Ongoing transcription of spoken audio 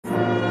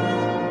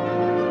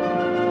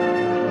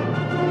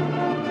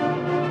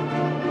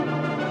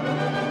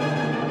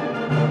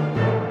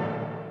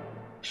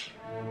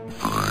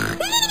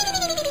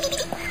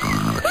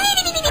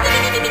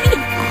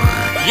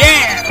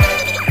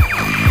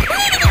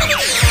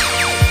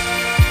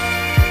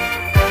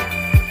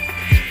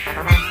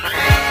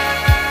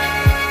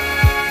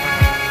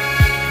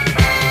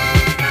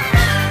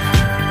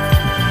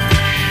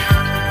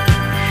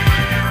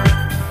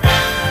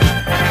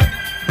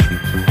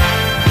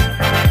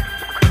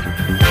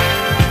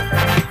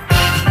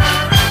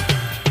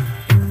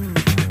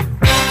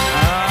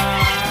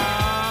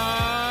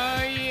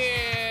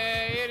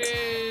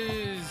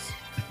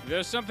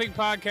Something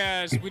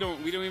Podcast. We don't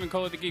even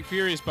call it the Geek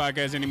Furious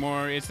Podcast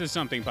anymore. It's the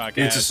Something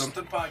Podcast. It's a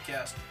Something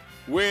Podcast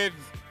with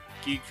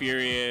Geek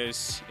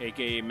Furious,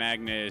 aka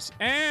Magnus,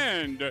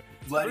 and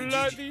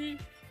Bloody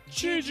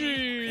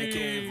Gigi,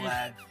 aka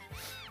Vlad,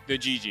 the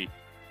Gigi.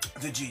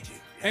 The Gigi.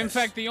 Yes. In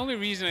fact, the only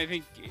reason I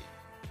think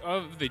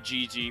of the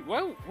Gigi.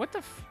 Well,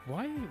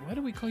 why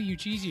do we call you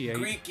Gigi?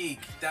 Greek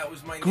Geek. That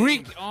was my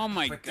Greek. name. Oh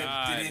my but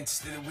god! We didn't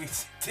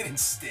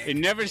stick. It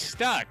never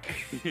stuck.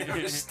 It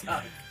never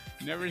stuck.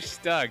 Never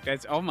stuck.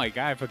 That's oh my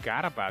god! I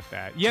forgot about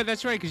that. Yeah,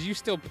 that's right. Because you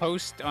still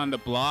post on the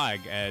blog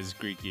as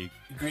Greek Geek.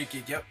 Greek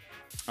Geek. Yep.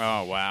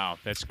 Oh wow,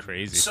 that's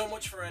crazy. So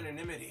much for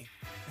anonymity.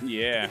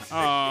 Yeah.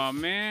 Oh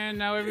man,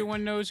 now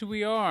everyone knows who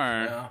we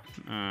are.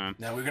 Now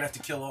we're gonna have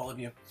to kill all of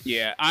you.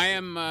 Yeah, I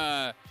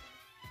am.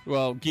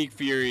 Well, Geek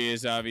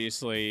Furious,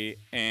 obviously,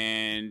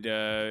 and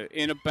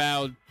in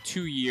about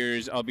 2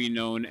 years, I'll be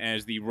known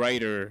as the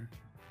writer,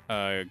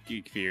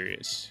 Geek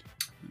Furious.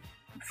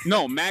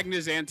 No,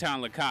 Magnus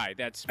Anton Lakai.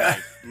 That's my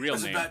real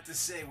name. I was about to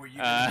say, were you?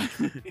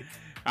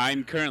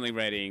 I'm currently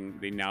writing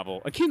the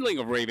novel A Kindling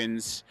of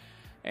Ravens,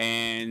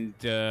 and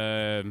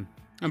a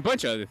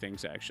bunch of other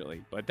things,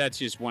 actually. But that's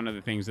just one of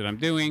the things that I'm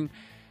doing.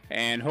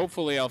 And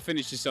hopefully I'll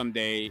finish it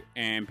someday,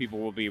 and people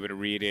will be able to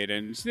read it.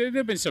 And there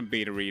have been some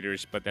beta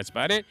readers, but that's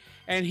about it.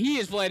 And he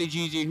is Vlady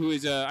Gigi, who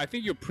is, I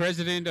think you're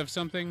president of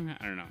something?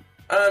 I don't know.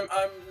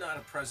 I'm not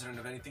a president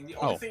of anything. The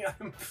only thing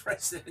I'm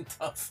president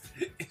of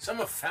is I'm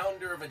a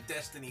founder of a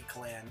Destiny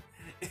clan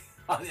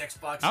on the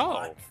Xbox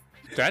Live.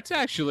 That's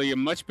actually a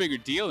much bigger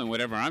deal than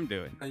whatever I'm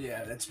doing.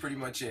 Yeah, that's pretty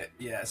much it.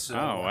 Yeah, so...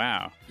 Oh,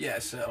 wow. Yeah,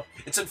 so...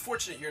 It's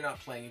unfortunate you're not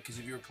playing it, because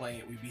if you were playing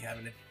it, we'd be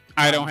having it...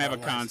 I don't have a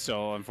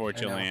console,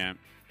 unfortunately.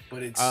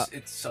 But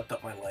it's sucked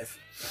up my life.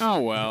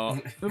 Oh, well.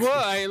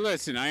 Well,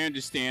 listen, I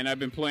understand. I've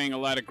been playing a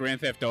lot of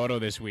Grand Theft Auto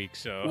this week,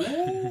 so...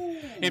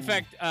 In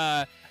fact,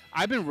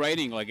 I've been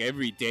writing, like,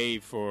 every day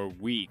for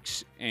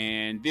weeks,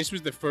 and this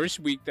was the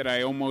first week that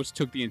I almost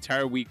took the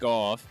entire week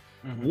off.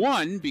 Mm-hmm.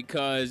 One,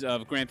 because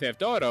of Grand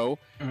Theft Auto,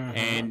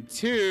 and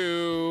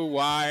two,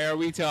 why are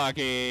we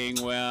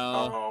talking?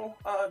 Well...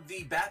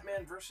 the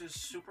Batman vs.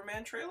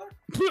 Superman trailer?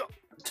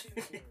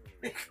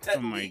 Oh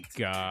my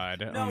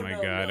god!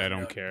 I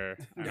don't care.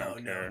 No.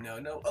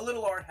 A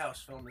little art house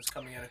film is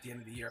coming out at the end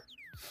of the year.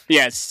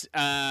 Yes.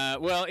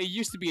 Well, it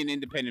used to be an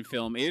independent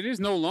film. It is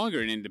no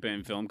longer an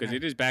independent film because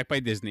it is backed by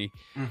Disney.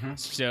 Mm-hmm.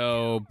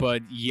 So,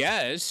 but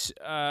yes,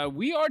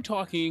 we are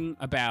talking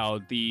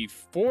about the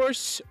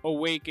Force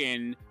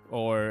Awakens,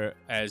 or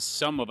as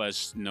some of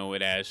us know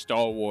it as,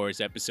 Star Wars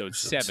Episode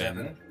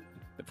 7.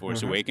 The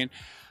Force Awakens.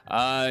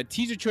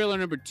 Teaser trailer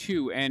number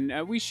 2,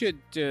 and we should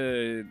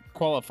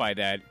qualify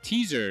that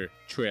teaser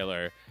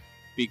trailer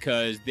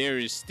because there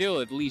is still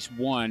at least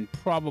one,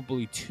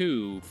 probably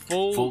two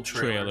full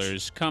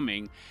trailers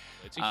coming.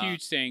 It's a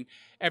huge thing.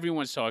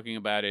 Everyone's talking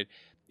about it.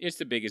 It's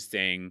the biggest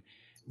thing.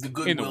 The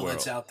goodwill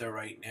that's out there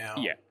right now.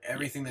 Yeah.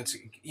 Everything that's,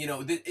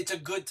 it's a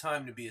good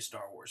time to be a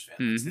Star Wars fan.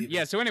 Mm-hmm.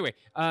 Yeah, so anyway,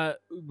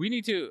 we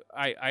need to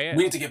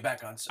get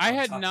back on I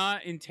had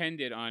not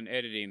intended on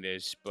editing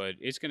this, but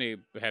it's going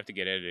to have to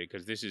get edited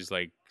because this is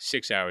like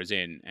 6 hours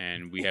in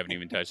and we haven't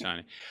even touched on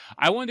it.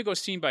 I wanted to go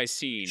scene by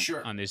scene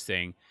on this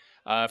thing.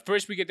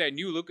 First, we get that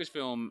new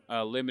Lucasfilm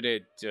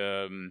limited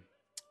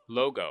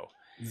logo.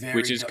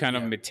 Which is kind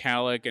of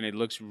metallic, and it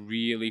looks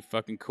really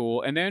fucking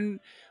cool. And then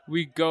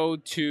we go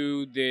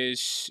to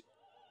this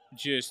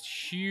just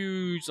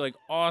huge, like,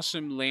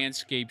 awesome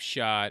landscape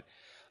shot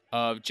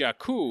of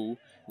Jakku,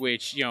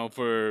 which,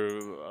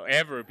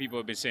 forever people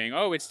have been saying,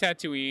 oh, it's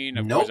Tatooine.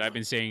 Of course, I've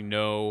been saying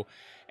no.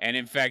 And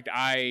in fact,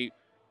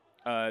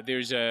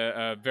 there's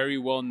a very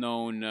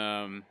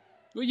well-known...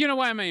 well, you know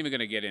what? I'm not even going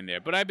to get in there.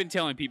 But I've been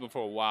telling people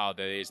for a while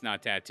that it's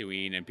not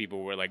Tatooine, and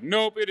people were like,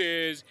 nope, it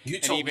is. You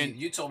told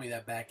me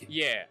that back in...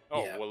 Yeah.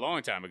 Oh, well, a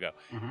long time ago.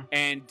 Mm-hmm.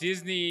 And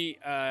Disney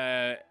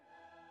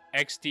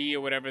XD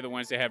or whatever, the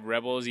ones that have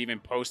Rebels, even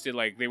posted,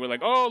 like, they were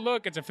like, oh,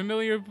 look, it's a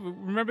familiar...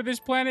 Remember this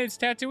planet? It's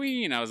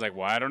Tatooine. I was like,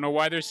 well, I don't know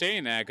why they're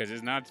saying that, because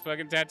it's not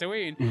fucking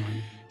Tatooine. Mm-hmm.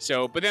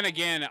 So, but then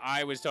again,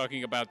 I was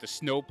talking about the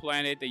snow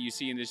planet that you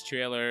see in this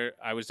trailer.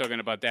 I was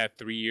talking about that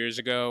 3 years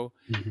ago,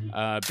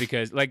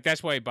 because, like,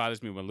 that's why it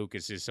bothers me when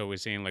Lucas is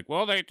always saying, like,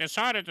 well, they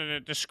decided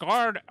to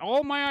discard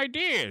all my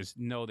ideas.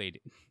 No, they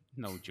didn't.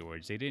 No,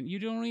 George, they didn't. You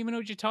don't even know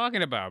what you're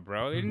talking about,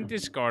 bro. They didn't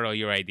discard all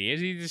your ideas.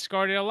 They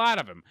discarded a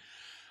lot of them.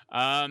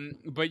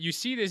 But you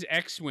see this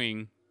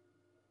X-Wing.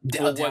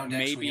 What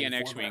may be an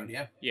X-Wing.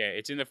 Yeah,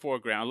 it's in the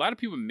foreground. A lot of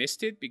people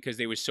missed it because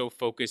they were so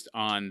focused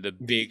on the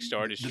big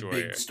Star Destroyer.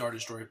 The big Star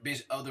Destroyer,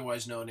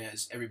 otherwise known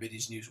as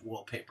everybody's news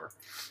wallpaper.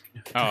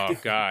 Oh,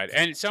 God.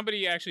 And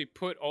somebody actually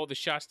put all the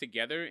shots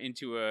together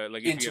into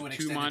if you have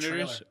two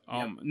monitors.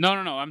 No.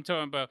 I'm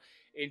talking about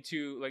if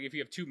you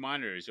have two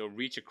monitors, it'll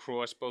reach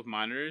across both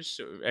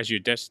monitors as your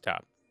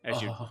desktop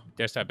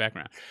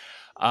background.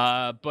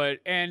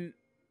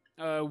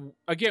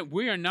 Again,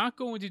 we are not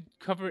going to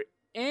cover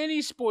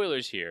any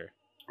spoilers here.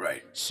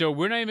 Right. So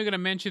we're not even going to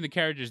mention the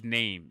characters'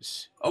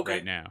 names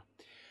right now.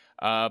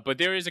 But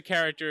there is a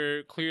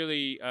character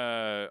clearly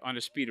on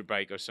a speeder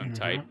bike of some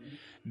type.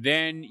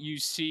 Then you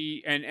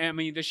see, and I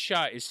mean, the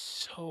shot is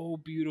so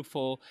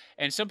beautiful.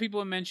 And some people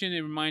have mentioned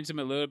it reminds them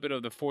a little bit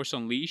of The Force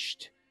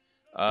Unleashed.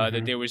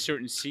 That there were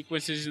certain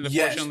sequences in The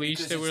Force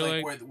Unleashed that were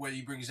like where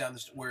he brings down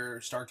where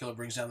Starkiller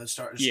brings down the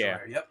Star yeah.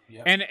 Destroyer.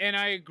 Yep. And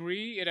I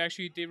agree, it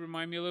actually did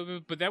remind me a little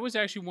bit, but that was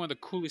actually one of the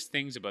coolest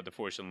things about The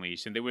Force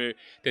Unleashed, and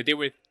there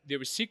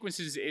were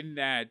sequences in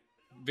that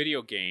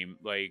video game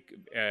like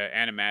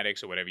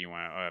animatics or whatever you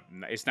want.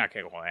 It's not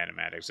called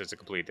animatics; it's a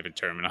completely different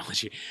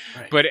terminology.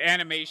 Right. But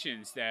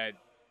animations that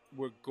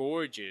were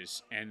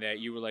gorgeous, and that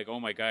you were like, "Oh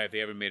my god, if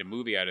they ever made a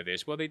movie out of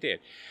this!" Well, they did.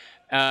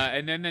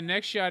 And then the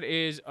next shot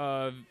is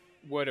of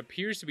what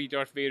appears to be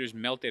Darth Vader's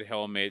melted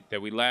helmet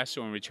that we last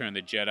saw in Return of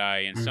the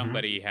Jedi, and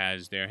somebody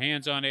has their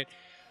hands on it.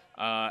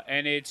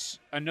 And it's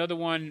another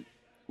one.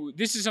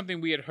 This is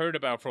something we had heard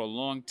about for a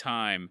long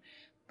time,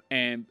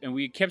 and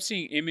we kept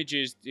seeing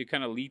images,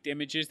 kind of leaked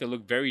images that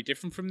look very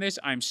different from this.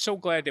 I'm so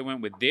glad they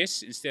went with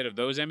this instead of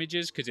those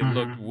images, because it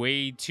looked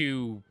way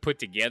too put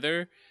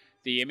together.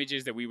 The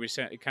images that we were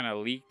kind of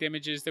leaked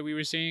images that we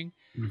were seeing.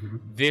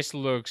 This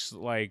looks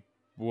like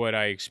what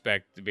I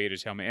expect the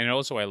Vader's helmet, and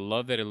also I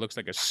love that it looks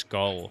like a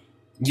skull.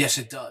 Yes,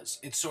 it does.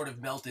 It's sort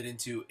of melted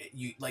into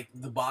like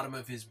the bottom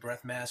of his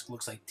breath mask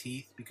looks like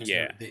teeth because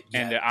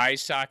and the eye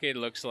socket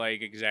looks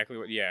like exactly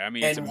what. Yeah, I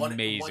mean, it's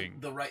amazing.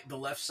 The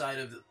left side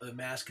of the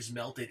mask is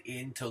melted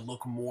in to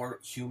look more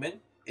human.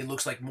 It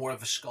looks like more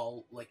of a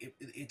skull. Like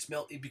it's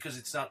melted because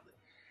it's not.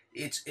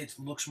 It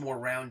looks more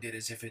rounded,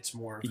 as if it's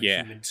more of a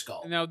human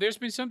skull. Now, there's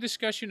been some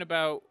discussion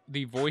about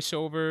the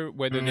voiceover,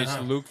 whether it's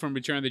Luke from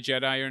Return of the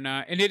Jedi or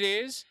not, and it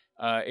is.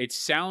 It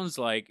sounds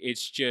like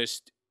it's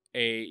just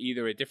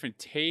either a different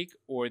take,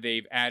 or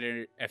they've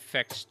added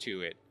effects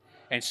to it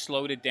and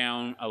slowed it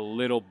down a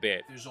little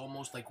bit. There's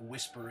almost like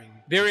whispering.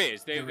 There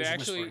is. They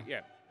actually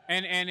whispering.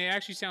 And it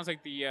actually sounds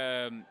like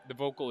the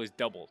vocal is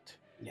doubled.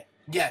 Yeah.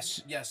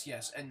 Yes,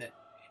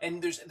 and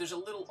there's a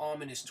little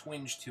ominous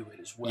twinge to it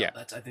as well. Yeah.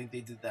 I think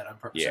they did that on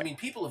purpose. Yeah. I mean,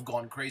 people have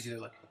gone crazy. They're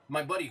like,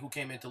 my buddy who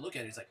came in to look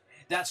at it, he's like,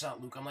 that's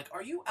not Luke. I'm like,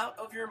 are you out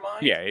of your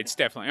mind? Yeah, it's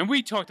definitely. And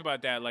we talked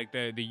about that, like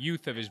the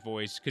youth of his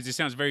voice, because it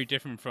sounds very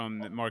different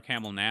from Mark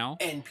Hamill now.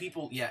 And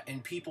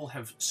people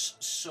have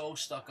so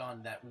stuck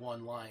on that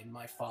one line,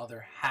 my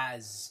father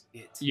has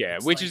it. Yeah,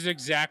 which is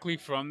exactly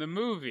from the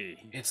movie.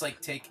 It's like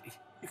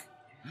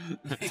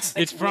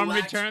it's from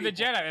Return of the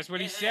Jedi. That's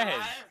what he says.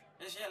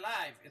 Is he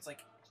alive? It's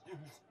like,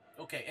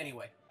 okay,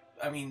 anyway.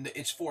 I mean,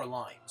 it's 4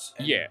 lines.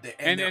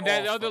 And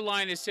that other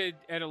line is said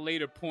at a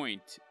later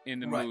point in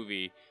the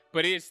movie,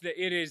 but it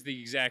is the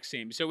exact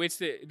same. So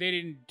they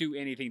didn't do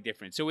anything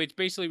different. So it's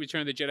basically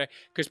Return of the Jedi,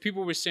 because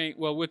people were saying,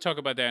 well, we'll talk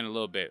about that in a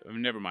little bit.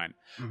 Never mind.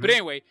 But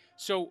anyway,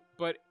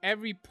 but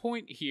every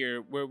point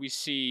here where we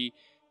see,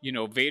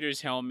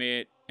 Vader's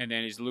helmet, and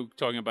then is Luke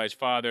talking about his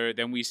father,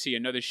 then we see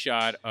another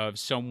shot of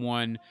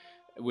someone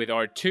with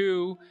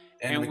R2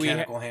 and a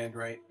mechanical hand,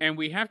 right? And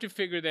we have to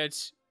figure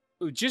that's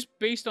just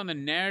based on the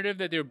narrative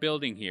that they're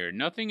building here,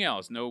 nothing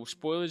else, no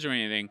spoilers or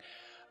anything.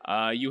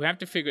 You have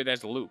to figure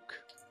that's Luke.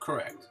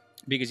 Correct.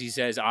 Because he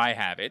says, I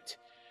have it.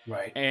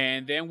 Right.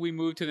 And then we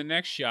move to the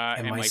next shot,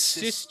 and my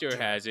sister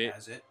has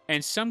it.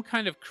 And some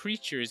kind of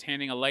creature is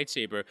handing a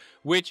lightsaber,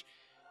 which,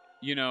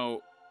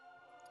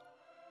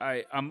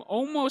 I'm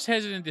almost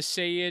hesitant to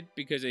say it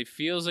because it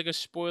feels like a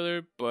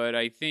spoiler, but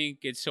I think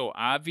it's so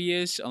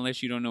obvious,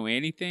 unless you don't know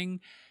anything,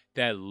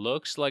 that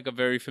looks like a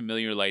very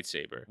familiar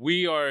lightsaber.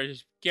 We are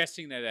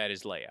guessing that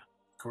is Leia.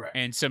 Correct.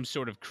 And some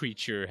sort of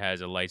creature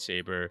has a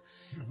lightsaber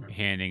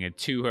handing it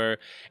to her.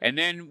 And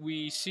then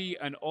we see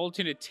an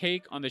alternate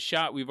take on the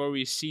shot we've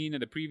already seen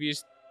in the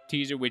previous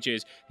teaser, which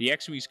is the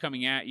X-Wing's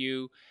coming at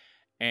you,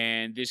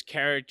 and this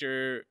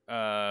character...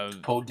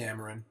 Poe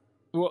Dameron.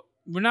 Well,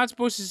 we're not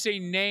supposed to say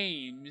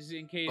names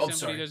in case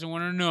somebody doesn't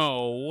want to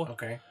know.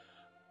 Okay.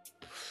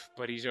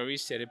 But he's already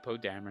said it, Poe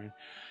Dameron.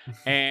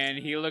 And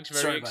he looks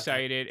very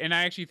excited. And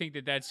I actually think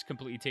that's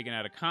completely taken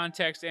out of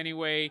context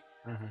anyway.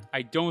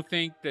 I don't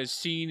think the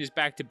scene is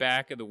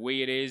back-to-back of the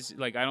way it is.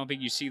 Like, I don't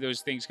think you see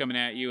those things coming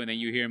at you and then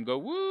you hear him go,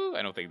 woo!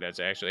 I don't think that's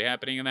actually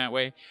happening in that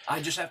way. I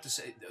just have to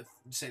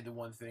say the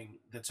one thing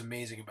that's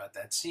amazing about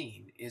that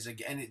scene is,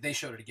 again, they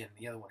showed it again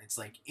in the other one, it's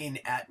like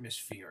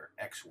in-atmosphere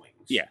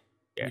X-Wings. Yeah.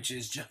 Which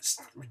is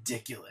just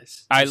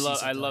ridiculous. I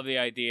love the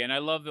idea, and I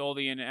love all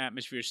the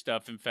in-atmosphere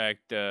stuff. In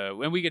fact,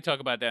 and we could talk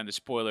about that in the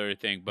spoiler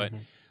thing, but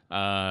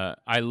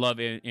I love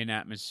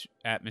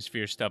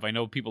in-atmosphere stuff. I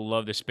know people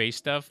love the space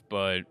stuff,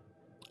 but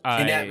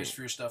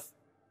in-atmosphere stuff,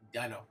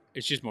 I know.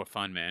 It's just more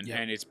fun, man,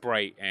 and it's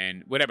bright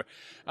and whatever.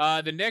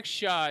 The next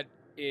shot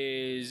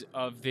is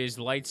of this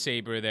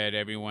lightsaber that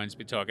everyone's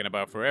been talking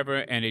about forever,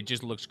 and it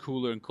just looks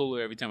cooler and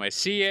cooler every time I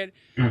see it.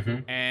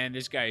 And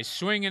this guy is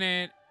swinging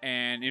it.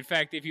 And in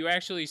fact, if you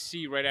actually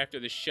see right after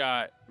the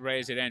shot, right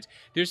as it ends,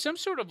 there's some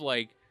sort of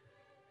like,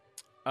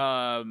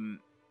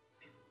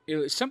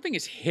 something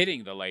is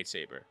hitting the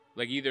lightsaber,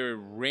 like either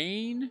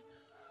rain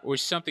or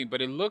something, but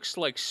it looks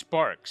like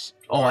sparks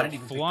I didn't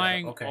even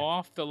flying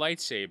off the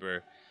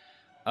lightsaber.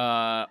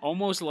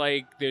 almost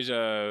like there's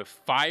a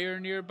fire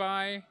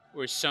nearby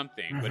or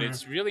something. But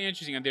it's really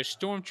interesting. And there's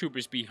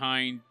stormtroopers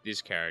behind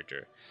this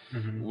character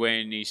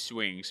when he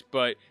swings.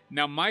 But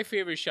now my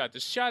favorite shot, the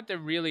shot that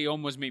really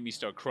almost made me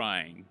start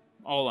crying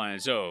all on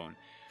its own,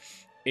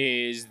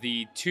 is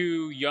the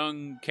two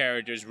young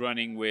characters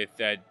running with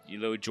that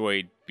little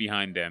droid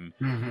behind them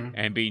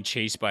and being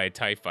chased by a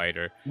TIE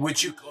fighter.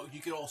 Which you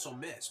could also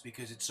miss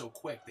because it's so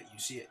quick that you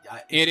see it.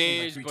 It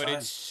is, but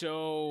it's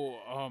so...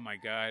 Oh, my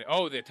God.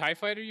 Oh, the TIE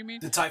fighter, you mean?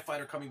 The TIE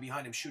fighter coming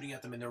behind him, shooting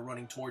at them, and they're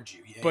running towards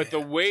you. Yeah, but the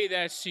way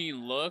that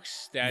scene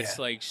looks, that's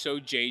like so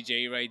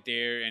JJ right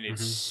there, and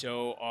it's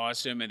so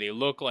awesome, and they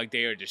look like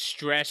they are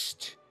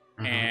distressed,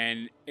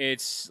 and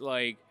it's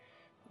like...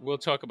 We'll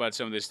talk about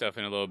some of this stuff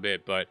in a little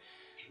bit, but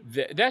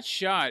that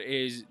shot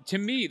is, to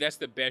me, that's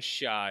the best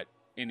shot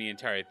in the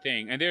entire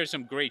thing. And there are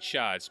some great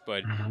shots,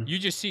 but you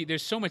just see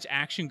there's so much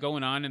action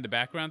going on in the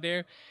background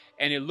there,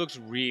 and it looks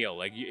real.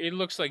 Like it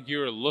looks like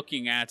you're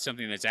looking at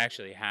something that's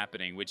actually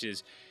happening, which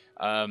is,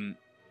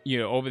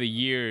 over the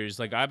years,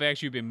 like I've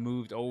actually been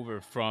moved over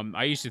from.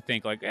 I used to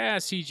think like,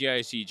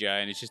 CGI is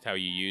CGI, and it's just how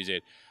you use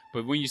it.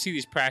 But when you see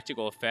these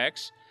practical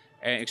effects,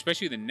 and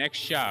especially the next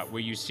shot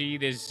where you see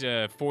this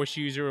force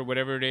user or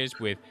whatever it is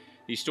with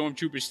these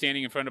stormtroopers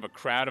standing in front of a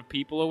crowd of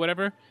people or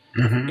whatever,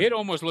 it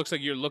almost looks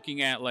like you're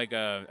looking at like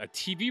a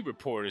TV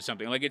report or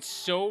something. Like it's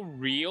so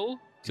real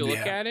to look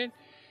at it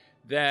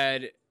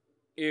that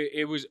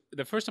it was,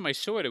 the first time I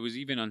saw it, it was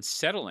even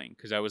unsettling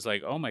because I was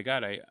like, oh my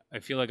God, I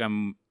feel like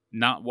I'm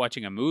not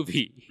watching a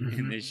movie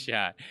in this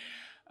shot.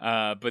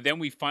 But then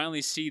we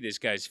finally see this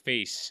guy's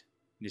face,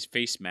 this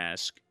face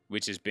mask,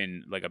 which has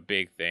been like a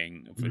big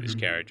thing for this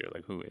character.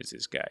 Like, who is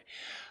this guy?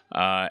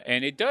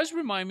 And it does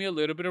remind me a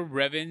little bit of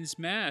Revan's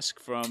mask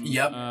from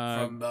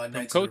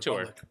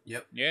KOTOR.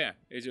 Yep. Yeah,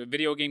 it's a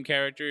video game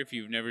character if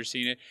you've never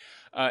seen it.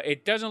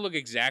 It doesn't look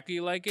exactly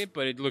like it,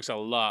 but it looks a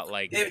lot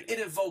like it. It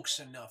evokes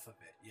enough of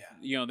it,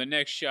 yeah. The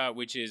next shot,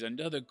 which is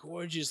another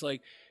gorgeous,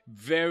 like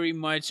very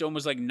much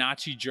almost like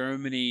Nazi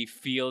Germany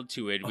feel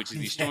to it, which is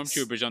these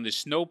stormtroopers on this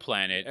snow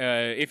planet.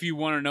 If you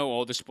want to know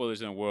all the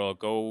spoilers in the world,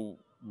 go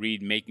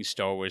read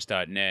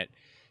makingstarwars.net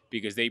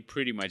because they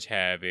pretty much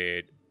have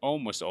it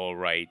almost all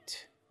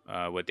right,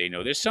 what they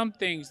know. There's a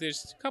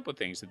couple of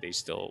things that they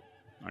still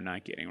are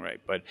not getting right,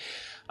 but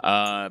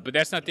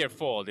that's not their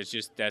fault. It's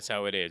just that's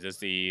how it is.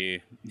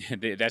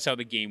 That's how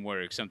the game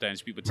works.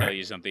 Sometimes people tell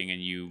you something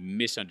and you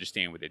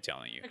misunderstand what they're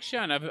telling you.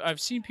 Sean, I've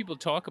seen people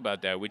talk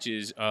about that, which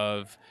is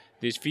of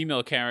this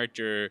female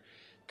character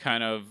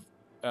kind of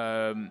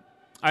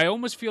I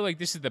almost feel like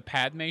this is the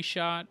Padme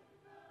shot.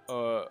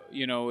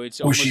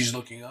 It's almost, where she's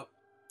looking up.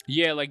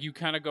 Yeah, like you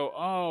kind of go,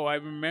 oh, I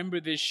remember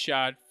this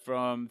shot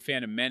from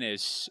Phantom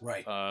Menace,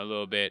 a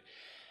little bit,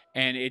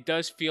 and it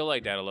does feel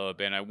like that a little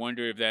bit. And I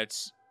wonder if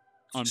that's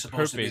on supposed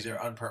purpose. To be there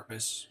on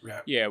purpose.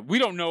 Yeah, we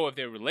don't know if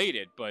they're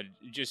related, but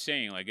just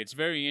saying, like, it's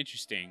very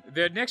interesting.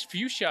 The next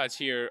few shots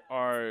here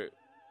are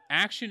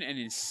action and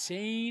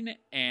insane,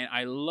 and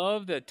I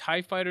love the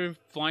TIE fighter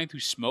flying through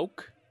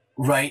smoke.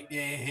 Right.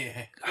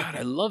 Yeah. God,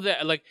 I love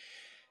that. Like,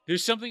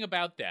 there's something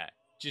about that.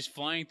 Just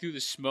flying through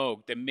the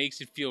smoke that makes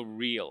it feel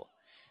real,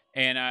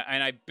 and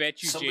I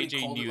bet you somebody JJ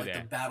called knew it like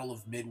that. The Battle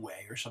of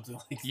Midway or something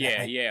like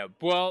that. Yeah.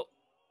 Well,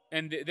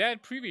 and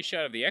that previous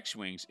shot of the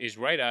X-wings is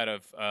right out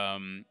of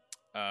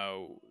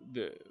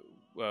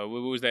what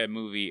was that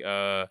movie?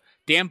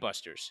 Dam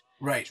Busters.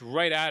 Right. It's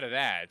right out of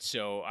that.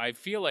 So I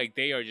feel like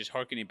they are just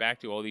harkening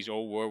back to all these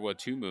old World War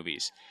II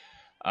movies.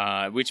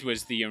 Which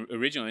was the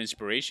original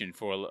inspiration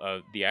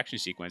for the action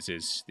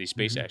sequences, the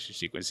space action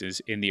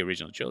sequences in the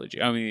original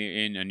trilogy. I mean,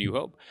 in A New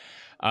Hope.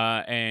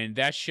 And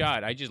that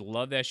shot, I just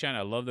love that shot.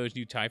 I love those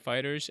new TIE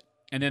fighters.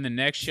 And then the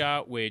next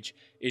shot, which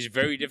is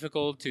very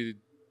difficult to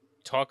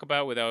talk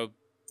about without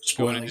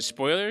going into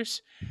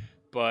spoilers,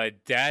 but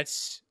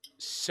that's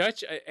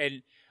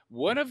and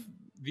one of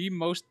the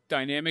most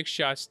dynamic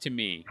shots to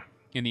me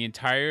in the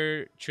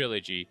entire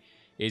trilogy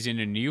is in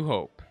A New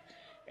Hope.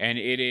 And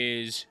it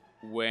is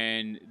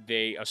when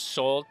they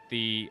assault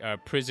the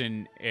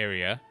prison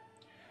area,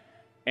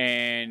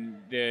 and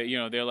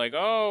they're like,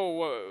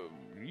 "Oh,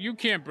 you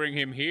can't bring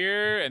him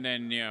here." And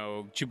then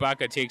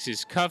Chewbacca takes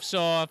his cuffs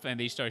off, and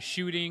they start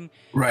shooting.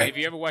 Right. And if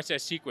you ever watch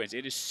that sequence,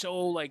 it is so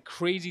like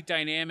crazy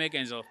dynamic,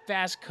 and so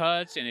fast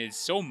cuts, and it's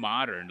so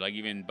modern, like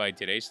even by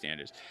today's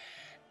standards.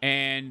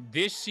 And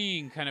this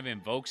scene kind of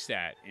invokes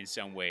that in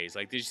some ways.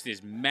 Like there's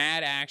this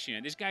mad action,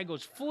 and this guy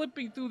goes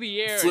flipping through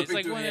the air. Flipping it's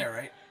like through the air,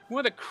 right?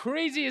 One of the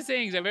craziest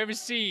things I've ever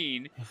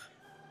seen,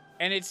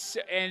 and it's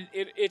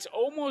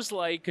almost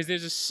like, because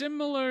there's a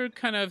similar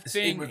kind of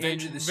thing in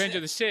Revenge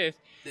of the Sith.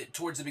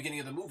 Towards the beginning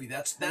of the movie,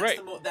 that's right.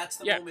 the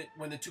moment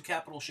when the two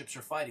capital ships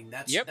are fighting.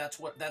 That's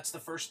the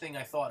first thing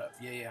I thought of.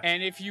 Yeah.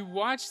 And if you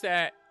watch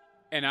that,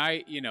 and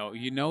I,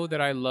 that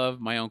I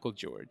love my Uncle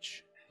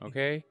George.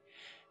 Okay,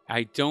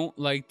 I don't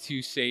like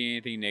to say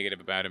anything negative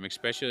about him,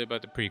 especially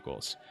about the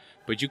prequels.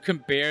 But you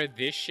compare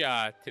this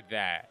shot to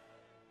that.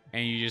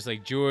 And you're just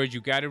like, George,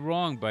 you got it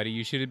wrong, buddy.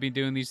 You should have been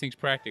doing these things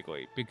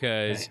practically.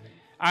 Because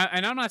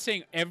And I'm not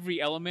saying every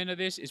element of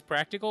this is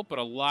practical, but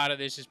a lot of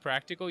this is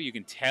practical. You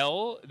can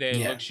tell that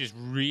it looks just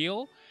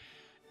real,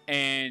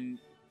 and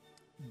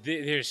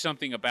there's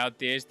something about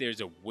this.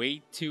 There's a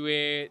weight to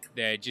it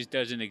that just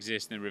doesn't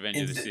exist in Revenge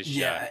of the Sith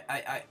shot.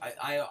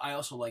 I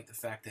also like the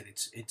fact that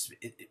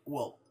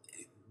well,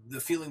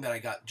 the feeling that I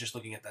got just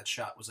looking at that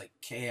shot was like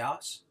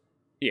chaos.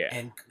 Yeah.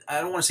 And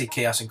I don't want to say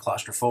chaos and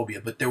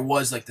claustrophobia, but there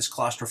was like this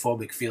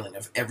claustrophobic feeling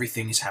of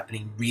everything is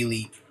happening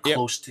really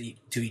close to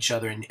each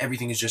other, and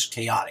everything is just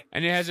chaotic.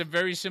 And it has a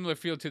very similar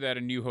feel to that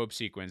A New Hope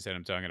sequence that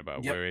I'm talking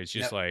about, where it's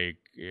just like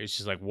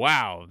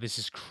wow, this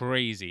is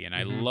crazy, and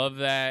I love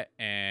that.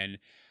 And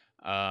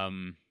I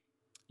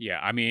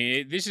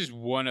mean, this is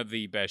one of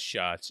the best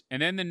shots.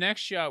 And then the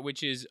next shot,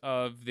 which is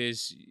of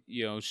this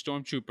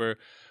stormtrooper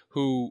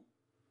who.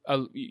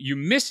 You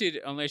miss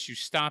it unless you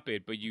stop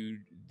it, but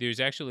there's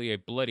actually a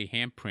bloody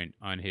handprint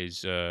on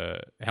his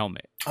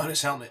helmet. On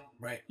his helmet,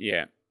 right?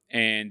 Yeah,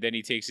 and then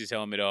he takes his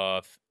helmet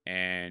off,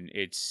 and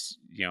it's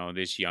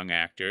this young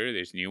actor,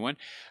 this new one.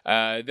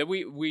 That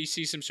we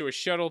see some sort of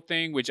shuttle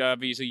thing, which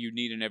obviously you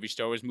need in every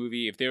Star Wars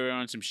movie. If they were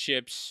on some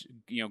ships,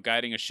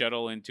 guiding a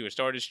shuttle into a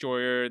Star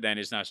Destroyer, then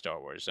it's not Star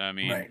Wars. I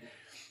mean,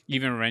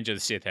 even Revenge of the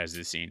Sith has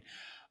this scene.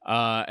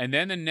 And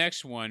then the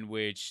next one,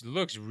 which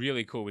looks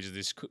really cool, which is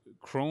this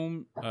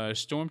chrome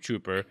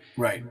stormtrooper,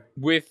 right?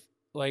 With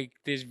like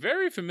this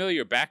very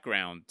familiar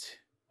background.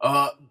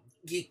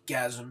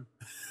 Geekgasm.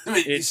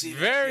 It's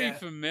very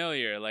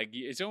familiar. Like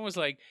it's almost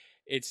like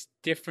it's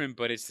different,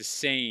 but it's the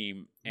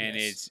same. And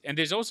and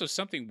there's also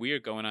something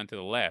weird going on to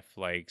the left,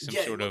 like some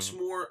sort of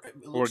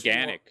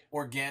organic.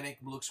 Organic,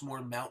 looks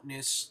more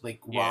mountainous, like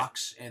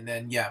rocks, and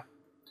then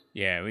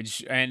Yeah,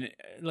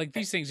 like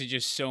these things are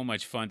just so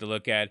much fun to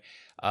look at.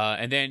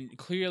 And then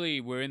clearly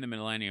we're in the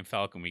Millennium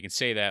Falcon. We can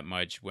say that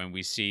much when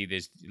we see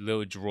this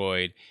little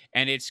droid.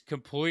 And it's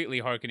completely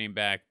harkening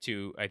back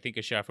to, I think,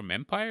 a shot from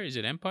Empire. Is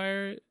it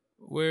Empire?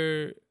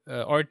 Where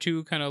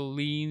R2 kind of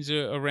leans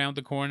around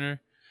the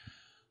corner?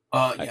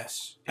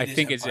 Yes. I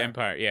think it's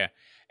Empire, yeah.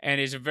 And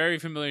it's a very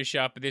familiar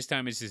shot, but this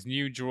time it's this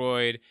new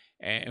droid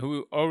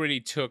who already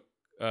took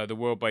the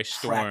world by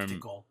storm.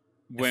 Practical.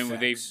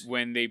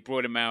 When they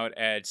brought him out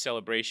at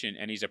Celebration,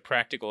 and he's a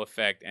practical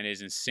effect and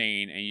is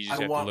insane, and you just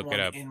have to look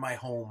it up. In my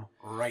home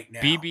right now.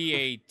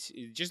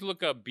 BB-8, just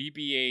look up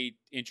BB-8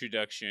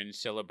 introduction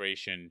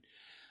Celebration.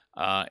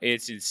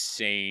 It's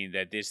insane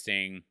that this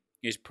thing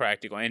is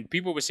practical, and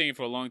people were saying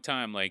for a long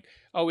time, like,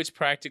 oh, it's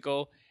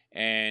practical,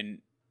 and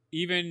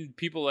even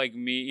people like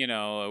me,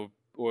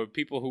 or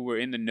people who were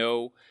in the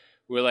know.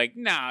 We're like,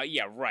 nah,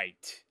 yeah,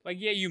 right. Like,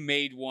 yeah, you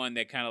made one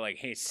that kind of like,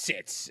 hey,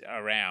 sits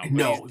around.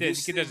 No,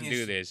 he doesn't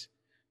do this.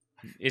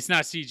 It's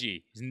not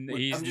CG.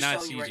 He's I'm just not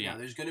telling CG. you right now,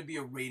 there's going to be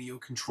a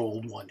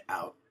radio-controlled one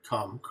out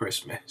come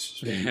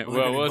Christmas.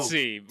 Well, we'll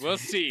see. We'll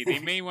see. They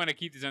may want to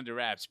keep this under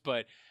wraps,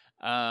 but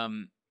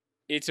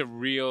it's a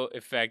real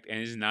effect, and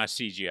it's not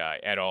CGI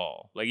at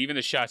all. Like, even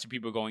the shots of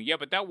people going, yeah,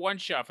 but that one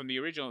shot from the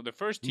original, the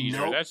first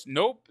teaser, that's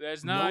not.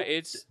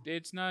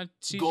 It's not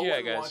CGI, Go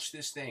and guys. watch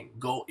this thing.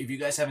 Go, if you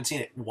guys haven't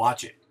seen it,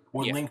 watch it.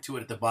 Or link to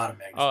it at the bottom,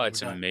 Magnus. Oh,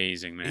 it's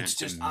amazing, man. It's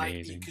just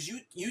amazing. Because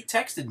you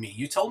texted me,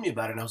 you told me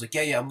about it, and I was like,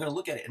 yeah, I'm gonna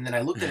look at it, and then I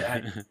looked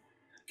at it.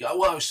 I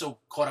was so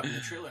caught up in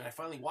the trailer, and I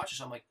finally watched it.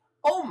 So I'm like,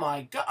 oh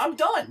my god, I'm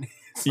done.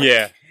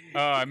 Oh,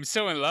 I'm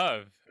so in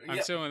love.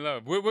 I'm so in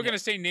love. We're gonna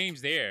say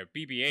names there.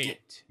 BB-8.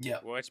 Yeah.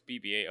 Watch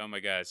BB-8. Oh my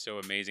god, so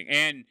amazing.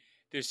 And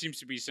there seems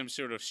to be some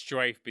sort of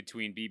strife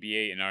between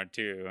BB-8 and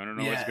R2. I don't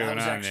know what's going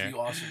on there. Yeah, that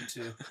was actually awesome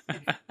too.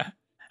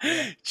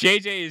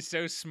 JJ is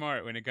so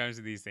smart when it comes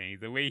to these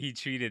things. The way he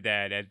treated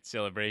that at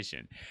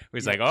Celebration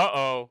was like,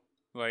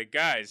 like,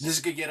 guys, this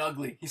could get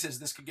ugly. He says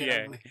this could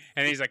get ugly,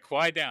 and he's like,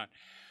 quiet down.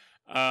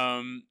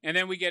 And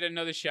then we get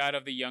another shot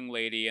of the young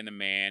lady and the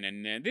man,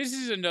 and this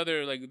is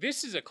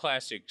this is a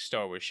classic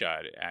Star Wars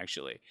shot,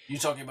 actually. You're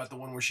talking about the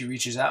one where she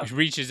reaches out? She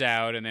reaches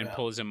out and then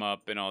pulls him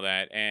up and all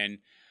that. And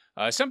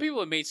some people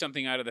have made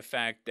something out of the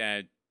fact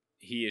that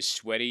he is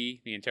sweaty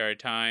the entire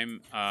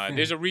time.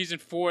 There's a reason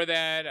for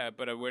that,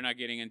 but we're not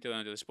getting into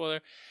the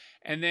spoiler.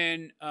 And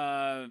then,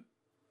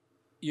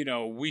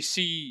 we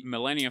see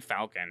Millennium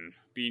Falcon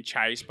being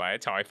chased by a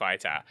TIE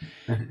fighter.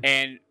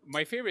 And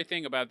my favorite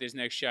thing about this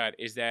next shot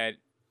is that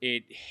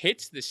it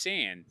hits the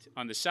sand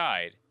on the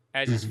side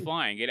as it's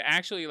flying. It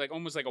actually,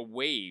 almost like a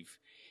wave.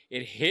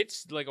 It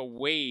hits like a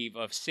wave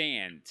of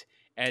sand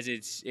as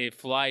it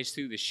flies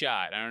through the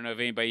shot. I don't know if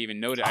anybody even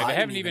noticed. I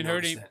haven't even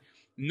heard it.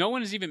 No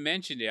one has even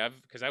mentioned it,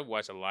 because I've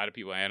watched a lot of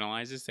people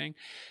analyze this thing.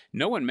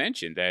 No one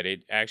mentioned that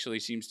it actually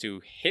seems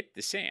to hit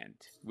the sand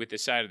with the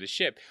side of the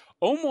ship,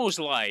 almost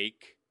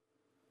like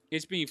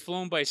it's being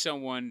flown by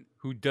someone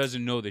who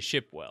doesn't know the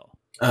ship well.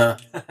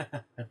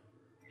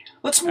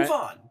 Let's move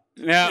on.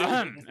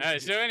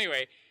 So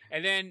anyway,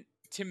 and then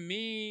to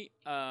me,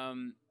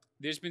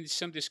 there's been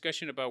some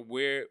discussion about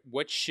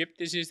what ship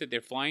this is that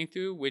they're flying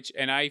through,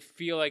 and I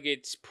feel like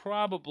it's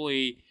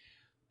probably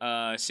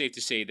safe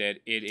to say that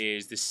it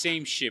is the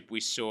same ship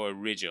we saw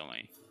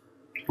originally.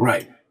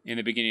 Right. In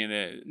the beginning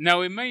of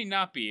No, it may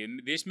not be.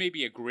 This may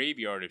be a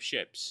graveyard of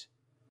ships.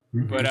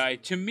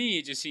 But to me,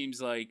 it just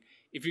seems like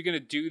if you're gonna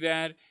do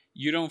that,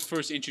 you don't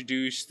first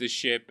introduce the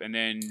ship and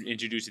then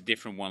introduce a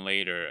different one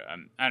later.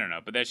 I don't know,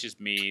 but that's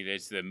just me.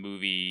 That's the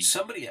movie.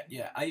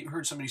 I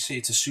heard somebody say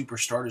it's a super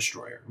Star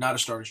Destroyer, not a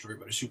Star Destroyer,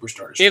 but a super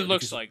Star Destroyer. It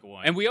looks like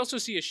one, and we also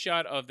see a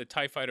shot of the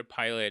TIE fighter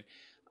pilot,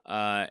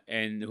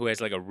 and who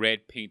has like a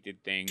red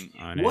painted thing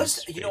on it.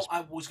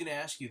 I was going to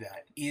ask you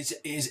that is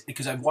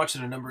because I've watched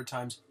it a number of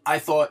times.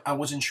 I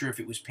wasn't sure if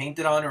it was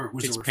painted on or it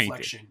was a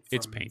reflection.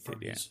 It's painted.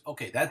 Yeah.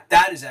 Okay,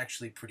 that is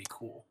actually pretty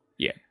cool.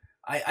 Yeah.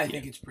 I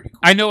think it's pretty cool.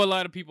 I know a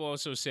lot of people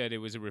also said it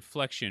was a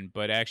reflection,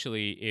 but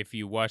actually, if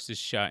you watch this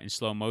shot in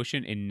slow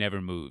motion, it never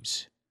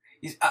moves.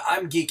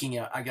 I'm geeking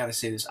out. I gotta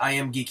say this. I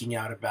am geeking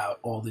out about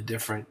all the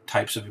different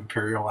types of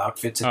Imperial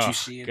outfits that you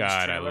see in this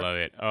trailer. I love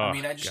it.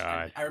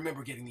 I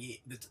remember getting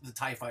the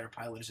TIE fighter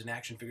pilot as an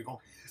action figure going,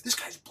 this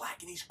guy's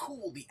black and he's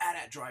cool, the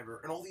AT-AT driver,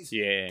 and all these.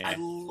 Yeah. I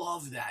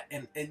love that.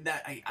 And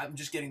that I'm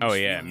just getting this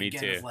feeling me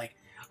again too. of like,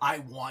 I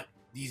want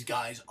these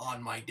guys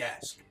on my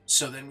desk.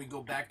 So then we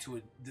go back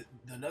to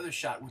another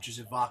shot, which is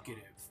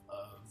evocative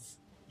of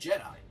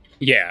Jedi.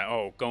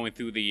 Yeah. Going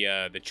through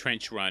the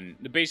trench run,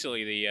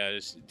 basically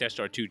the Death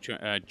Star 2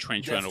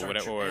 trench run or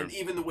whatever, and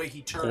even the way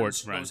he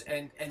turns goes,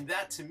 and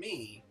that to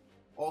me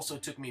also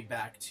took me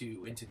back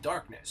to Into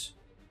Darkness,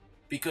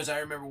 because I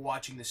remember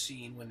watching the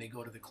scene when they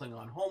go to the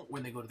Klingon home,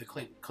 when they go to the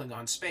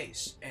Klingon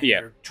space, and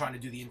they're trying to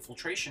do the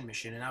infiltration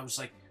mission, and I was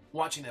like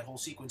watching that whole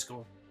sequence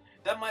going,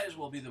 that might as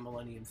well be the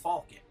Millennium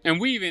Falcon.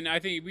 And I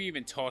think we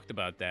even talked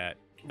about that.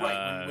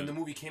 Right, when the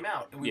movie came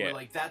out, and we were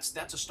like, that's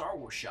a Star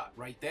Wars shot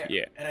right there.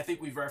 Yeah. And I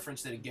think we've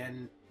referenced it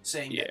again,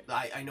 saying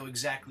that I know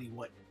exactly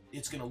what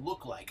it's going to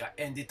look like,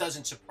 and it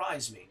doesn't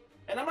surprise me.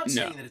 And I'm not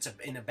saying that it's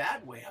in a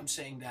bad way. I'm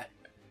saying that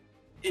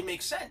it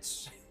makes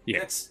sense. Yeah.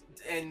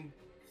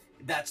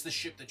 That's the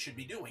ship that should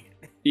be doing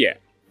it. Yeah.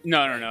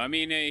 No. I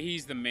mean,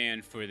 he's the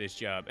man for this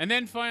job. And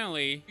then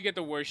finally, you get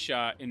the worst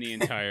shot in the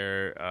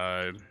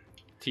entire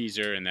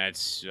teaser, and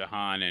that's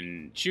Han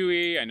and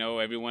Chewie. I know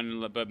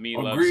everyone but me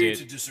loves it. Agree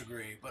to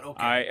disagree, but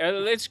okay.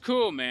 It's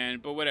cool, man,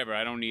 but whatever.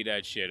 I don't need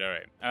that shit. All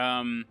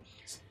right.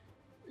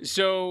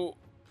 So,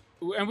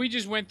 and we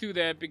just went through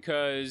that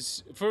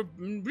because for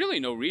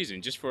really no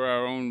reason, just for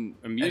our own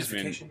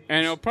amusement.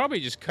 And I'll probably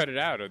just cut it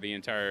out of the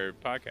entire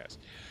podcast.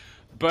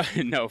 But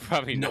no,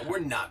 probably not. No, we're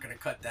not going to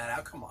cut that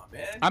out. Come on,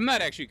 man. I'm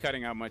not actually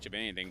cutting out much of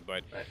anything,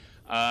 but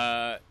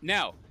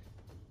now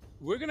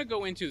we're going to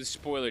go into the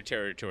spoiler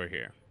territory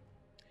here.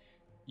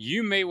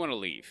 You may want to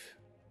leave.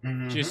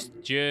 Mm-hmm.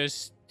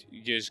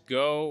 Just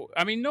go.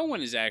 I mean, no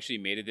one has actually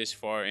made it this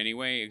far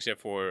anyway,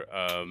 except for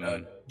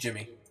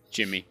Jimmy.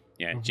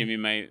 Yeah, mm-hmm. Jimmy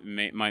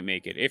might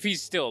make it. If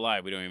he's still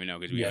alive, we don't even know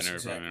because we haven't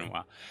heard from him in a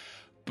while.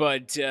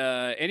 But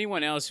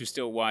anyone else who's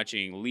still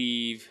watching,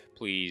 leave,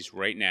 please,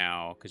 right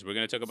now, because we're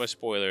going to talk about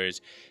spoilers.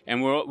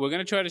 And we're going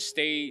to try to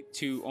stay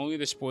to only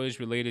the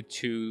spoilers related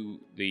to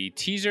the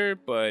teaser,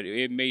 but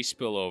it may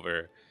spill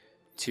over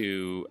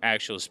to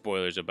actual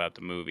spoilers about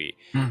the movie.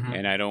 Mm-hmm.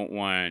 And I don't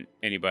want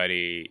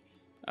anybody,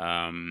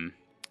 here,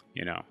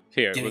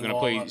 we're going to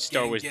play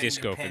Star Wars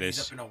Disco for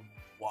this. Here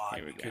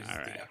we go. All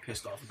right. They got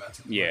pissed off about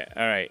something. Yeah.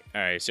 All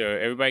right. So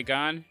everybody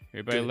gone?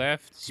 Everybody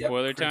left?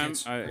 Spoiler time?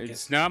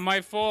 It's not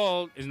my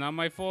fault. It's not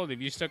my fault if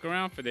you stuck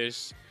around for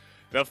this.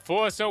 The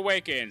Force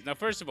Awakens. Now,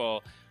 first of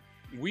all,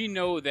 we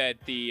know that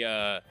the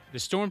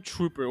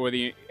Stormtrooper or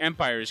the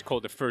Empire is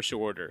called the First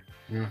Order.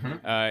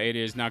 Mm-hmm. It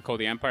is not called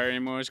the Empire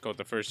anymore. It's called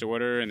the First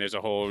Order, and there's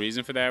a whole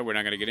reason for that. We're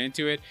not going to get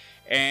into it.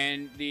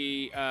 And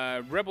the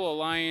Rebel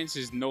Alliance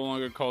is no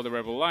longer called the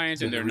Rebel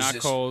Alliance, and they're not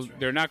called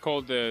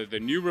the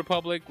New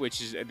Republic, which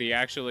is they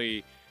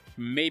actually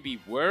maybe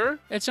were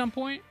at some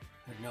point.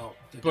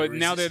 But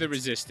now they're the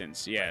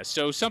Resistance. Yeah.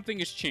 So something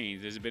has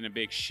changed. There's been a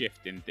big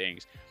shift in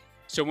things.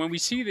 So when we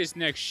see this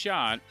next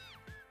shot.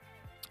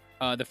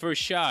 The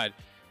first shot,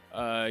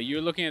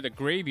 you're looking at the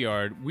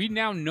graveyard. We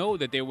now know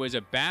that there was a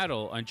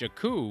battle on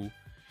Jakku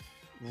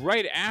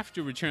right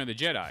after Return of the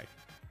Jedi.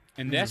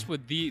 And that's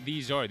what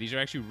these are. These are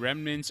actually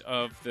remnants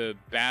of the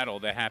battle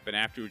that happened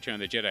after Return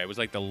of the Jedi. It was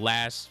like the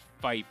last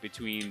fight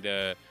between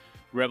the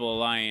Rebel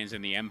Alliance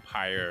and the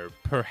Empire,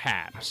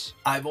 perhaps.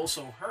 I've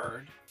also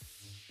heard,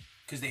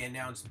 because they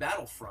announced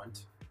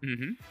Battlefront,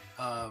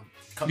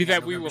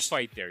 that we will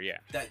fight there, yeah.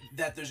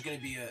 That there's going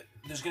to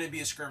be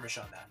a skirmish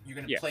on that. You're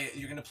going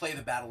to play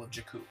the Battle of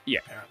Jakku. Yeah.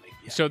 Apparently.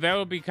 Yeah. So that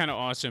would be kind of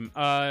awesome.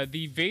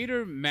 The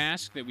Vader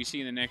mask that we see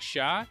in the next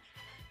shot,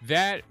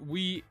 that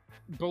we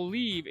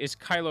believe is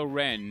Kylo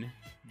Ren,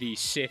 the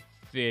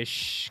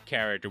Sith-ish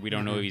character. We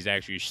don't know if he's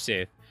actually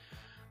Sith.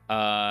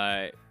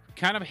 Kind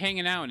of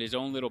hanging out in his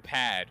own little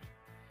pad,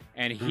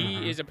 and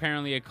he is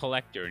apparently a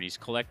collector, and he's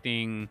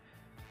collecting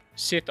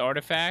Sith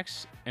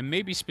artifacts, and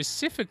maybe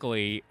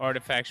specifically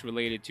artifacts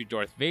related to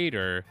Darth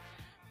Vader,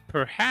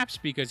 perhaps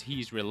because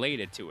he's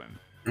related to him.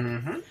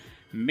 Mm-hmm.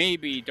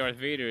 Maybe Darth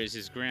Vader is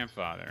his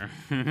grandfather.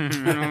 You know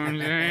what I'm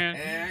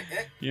saying?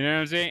 You know what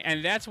I'm saying?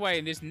 And that's why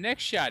in this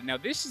next shot, now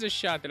this is a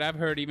shot that I've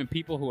heard even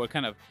people who are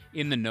kind of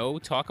in the know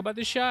talk about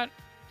this shot,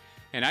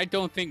 and I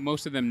don't think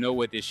most of them know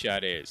what this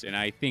shot is, and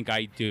I think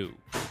I do.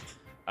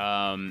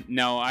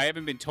 No, I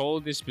haven't been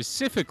told this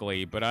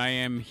specifically, but I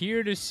am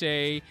here to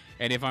say,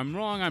 and if I'm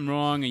wrong, I'm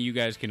wrong, and you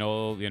guys can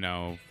all,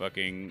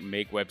 fucking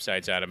make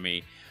websites out of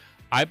me.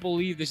 I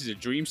believe this is a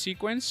dream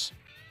sequence.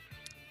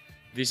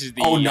 This is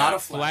the not a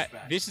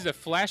flashback. This is a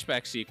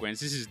flashback sequence.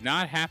 This is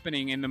not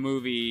happening in the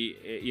movie,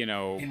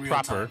 in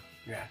proper. Time.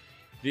 Yeah.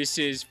 This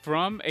is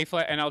from a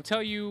and I'll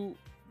tell you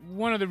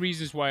one of the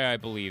reasons why I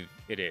believe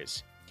it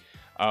is.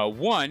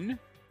 One,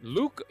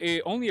 Luke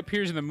only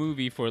appears in the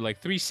movie for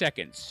like 3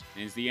 seconds,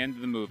 and it's the end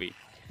of the movie,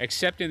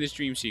 except in this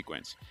dream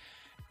sequence.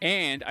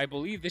 And I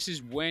believe this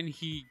is when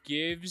he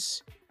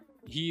gives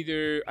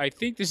I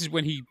think this is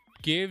when he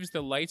gives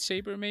the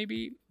lightsaber,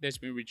 maybe, that's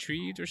been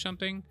retrieved or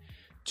something,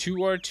 to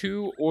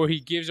R2, or he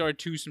gives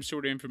R2 some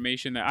sort of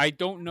information that I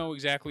don't know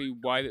exactly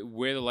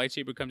where the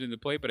lightsaber comes into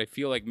play, but I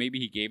feel like maybe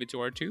he gave it to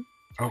R2.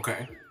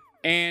 Okay.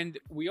 And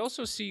we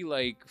also see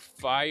like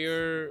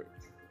fire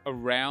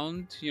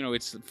around,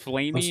 it's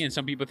flamey, and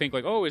some people think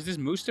like, oh, is this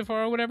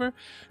Mustafar or whatever?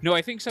 No,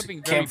 I think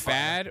something very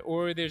bad,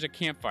 or there's a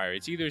campfire.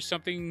 It's either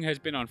something has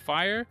been on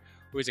fire,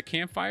 or it's a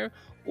campfire,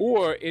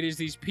 or it is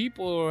these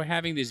people who are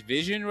having this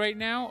vision right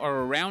now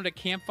are around a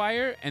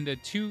campfire, and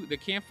the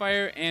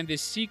campfire and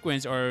this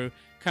sequence are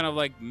kind of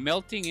like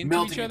melting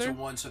into each other. Into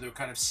one, so they're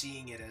kind of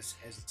seeing it as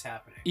it's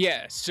happening.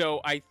 Yeah,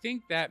 so I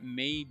think that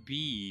may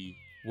be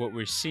what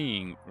we're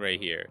seeing right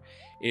here,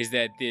 is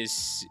that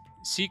this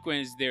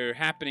sequence, they're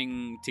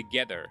happening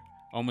together,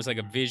 almost like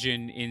a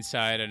vision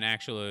inside an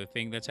actual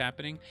thing that's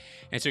happening.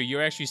 And so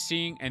you're actually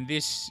seeing, and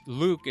this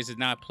Luke is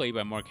not played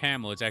by Mark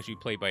Hamill, it's actually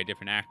played by a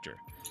different actor.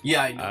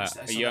 Yeah, I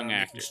noticed a young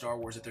actor. In Star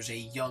Wars, that there's a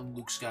young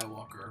Luke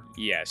Skywalker.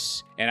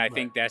 Yes, and I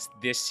think that's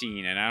this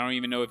scene, and I don't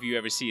even know if you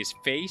ever see his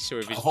face or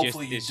if it's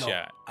Hopefully just this you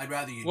don't. shot. I'd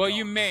rather you Well, don't.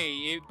 you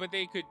may, but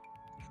they could.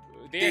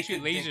 They actually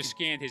laser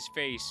scanned his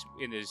face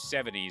in the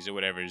 70s or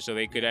whatever, so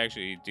they could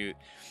actually do.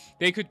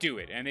 They could do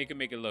it, and they could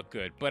make it look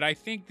good. But I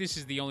think this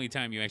is the only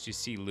time you actually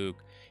see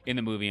Luke in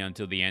the movie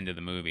until the end of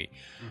the movie.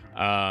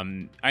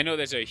 Mm-hmm. I know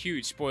that's a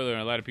huge spoiler,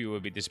 and a lot of people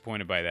would be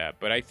disappointed by that.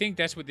 But I think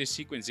that's what this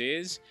sequence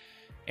is.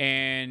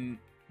 And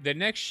the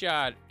next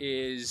shot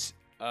is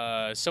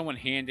someone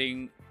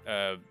handing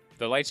the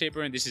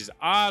lightsaber, and this is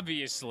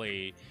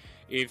obviously,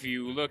 if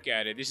you look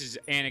at it, this is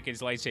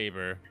Anakin's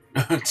lightsaber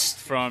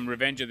from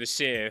Revenge of the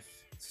Sith.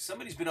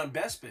 Somebody's been on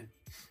Bespin.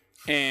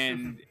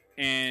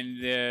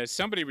 And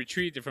somebody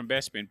retrieved it from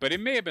Bespin, but it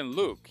may have been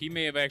Luke. He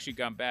may have actually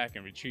gone back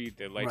and retrieved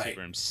the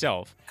lightsaber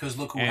himself. Because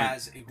look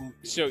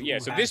So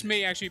this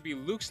may actually be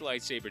Luke's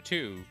lightsaber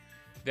too,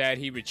 that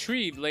he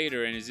retrieved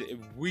later, and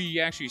we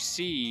actually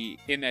see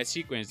in that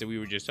sequence that we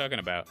were just talking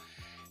about.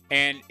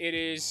 And it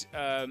is,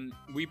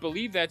 we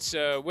believe that's,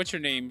 what's her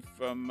name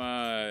from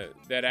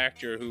that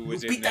actor who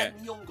was in that?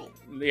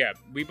 Yeah,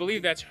 we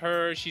believe that's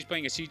her. She's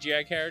playing a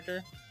CGI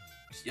character.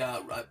 Yeah,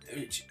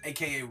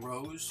 a.k.a.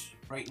 Rose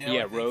right now.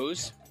 Yeah,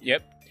 Rose. Yeah.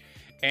 Yep.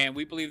 And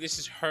we believe this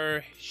is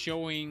her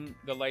showing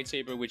the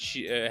lightsaber, which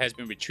has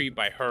been retrieved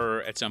by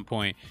her at some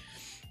point,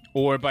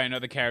 or by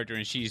another character,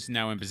 and she's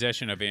now in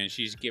possession of it, and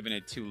she's giving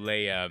it to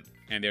Leia,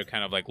 and they're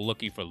kind of like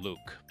looking for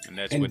Luke, and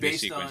that's what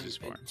this sequence is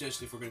for.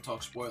 Just if we're going to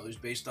talk spoilers,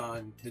 based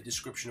on the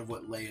description of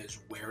what Leia is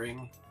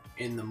wearing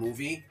in the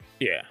movie,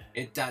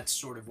 that's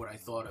sort of what I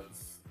thought of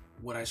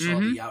when I saw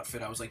the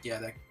outfit. I was like,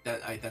 yeah,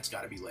 that's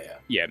got to be Leia.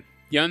 Yeah.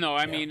 Yeah, no,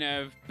 I mean,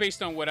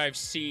 based on what I've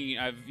seen,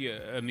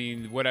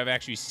 what I've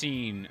actually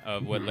seen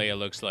of what Leia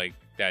looks like,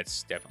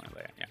 that's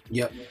definitely Leia.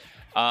 Yeah.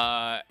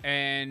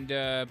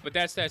 Yep. But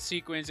that's that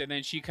sequence, and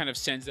then she kind of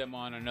sends them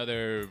on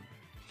another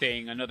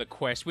thing, another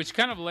quest, which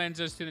kind of lends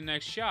us to the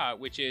next shot,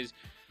 which is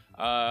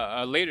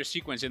a later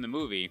sequence in the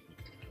movie.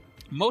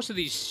 Most of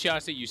these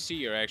shots that you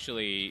see are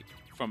actually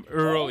from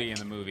early in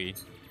the movie.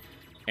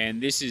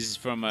 And this is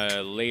from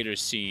a later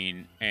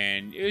scene,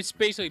 and it's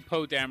basically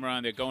Poe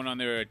Dameron. They're going on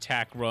their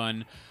attack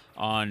run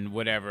on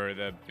whatever,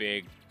 the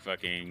big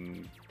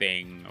fucking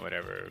thing,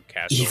 whatever,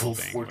 castle Evil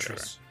thing. Fortress.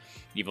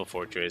 Whatever. Evil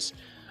Fortress.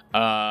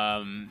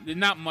 There's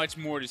not much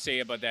more to say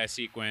about that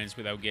sequence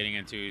without getting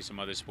into some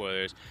other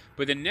spoilers.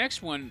 But the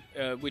next one,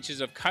 which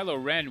is of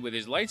Kylo Ren with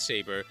his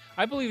lightsaber,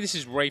 I believe this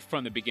is right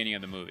from the beginning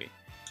of the movie.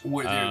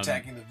 Where they're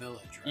attacking the village,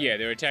 right? Yeah,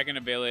 they're attacking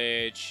the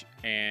village,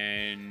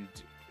 and...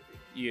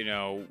 You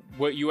know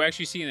what you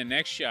actually see in the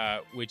next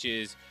shot, which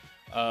is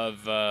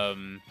of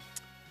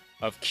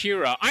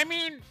Kira. I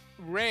mean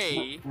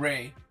Rey.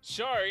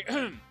 Sorry,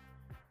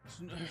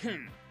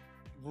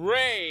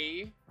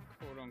 Rey,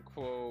 quote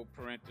unquote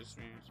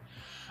parentheses.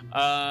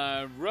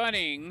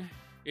 Running.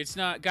 It's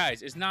not,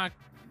 guys. It's not.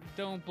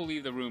 Don't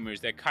believe the rumors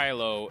that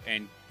Kylo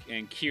and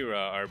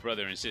Kira are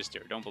brother and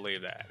sister. Don't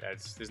believe that.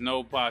 There's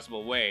no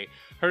possible way.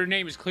 Her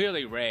name is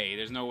clearly Rey.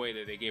 There's no way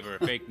that they gave her a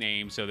fake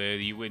name so that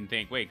you wouldn't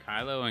think, wait,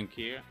 Kylo and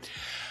Kira?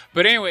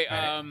 But anyway,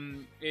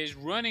 is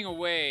running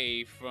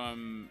away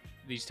from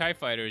these TIE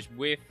fighters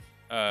with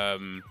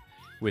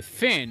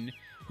Finn,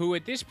 who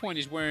at this point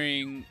is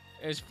wearing,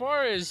 as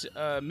far as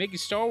Making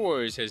Star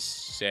Wars has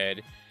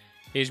said,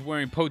 is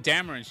wearing Poe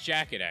Dameron's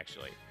jacket,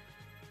 actually.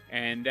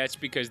 And that's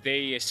because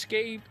they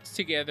escaped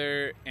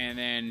together, and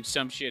then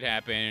some shit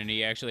happened, and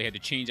he actually had to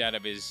change out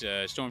of his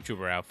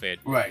stormtrooper outfit.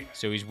 Right.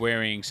 So he's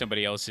wearing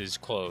somebody else's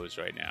clothes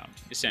right now,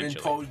 essentially.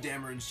 And Poe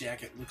Dameron's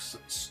jacket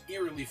looks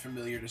eerily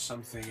familiar to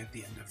something at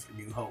the end of A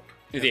New Hope.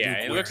 Yeah,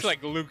 it looks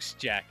like Luke's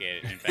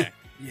jacket, in fact.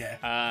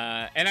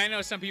 Yeah. And I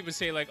know some people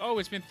say, like, oh,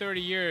 it's been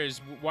 30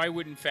 years. Why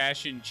wouldn't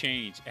fashion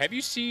change? Have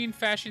you seen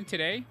fashion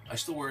today? I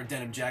still wear a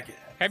denim jacket.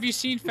 Have you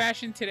seen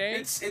fashion today?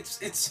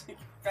 It's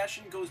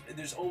fashion goes.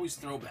 There's always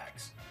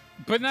throwbacks.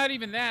 But not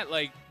even that.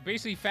 Like,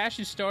 basically,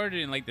 fashion started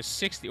in like the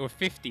 60s or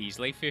 50s,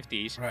 late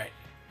 50s. Right.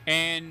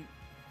 And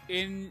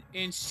in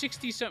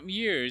 60-something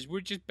years,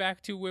 we're just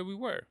back to where we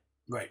were.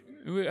 Right.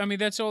 I mean,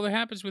 that's all that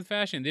happens with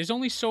fashion. There's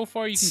only so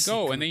far you can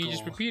go, and then you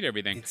just repeat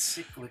everything. It's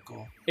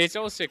cyclical. It's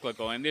all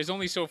cyclical, and there's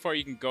only so far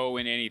you can go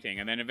in anything,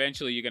 and then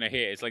eventually you're gonna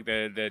hit. It's like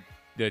the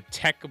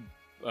tech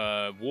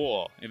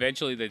wall.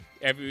 Eventually,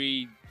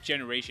 every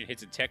generation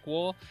hits a tech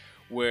wall,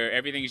 where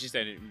everything is just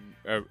an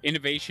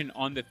innovation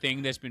on the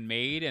thing that's been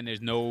made, and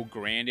there's no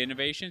grand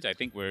innovations. I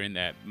think we're in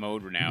that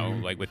mode now,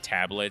 like with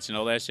tablets and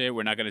all that shit.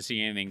 We're not gonna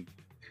see anything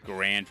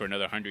grand for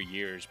another 100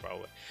 years,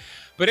 probably.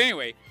 But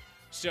anyway,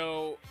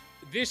 so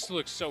this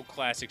looks so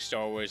classic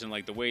Star Wars, and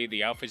like the way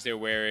the outfits they're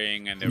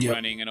wearing and they're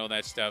running and all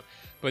that stuff.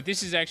 But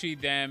this is actually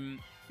them.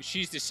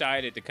 She's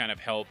decided to kind of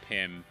help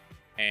him,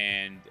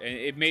 and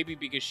it may be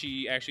because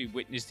she actually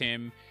witnessed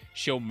him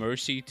show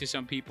mercy to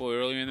some people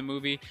earlier in the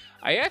movie.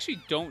 I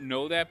actually don't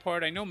know that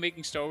part. I know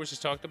Making Star Wars has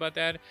talked about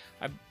that.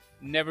 I've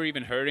never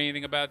even heard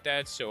anything about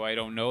that, so I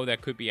don't know.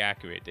 That could be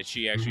accurate, that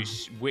she actually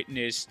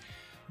witnessed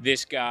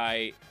this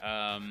guy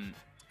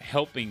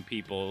helping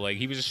people. Like,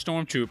 he was a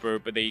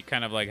stormtrooper, but they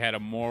kind of like had a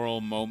moral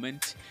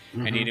moment,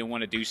 and he didn't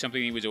want to do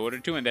something he was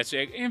ordered to, and that's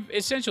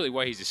essentially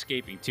why he's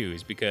escaping too,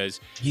 is because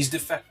he's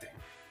defecting.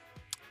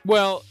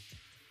 Well,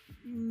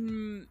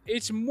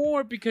 it's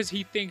more because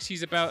he thinks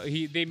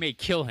they may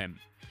kill him,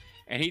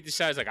 and he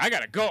decides, like, I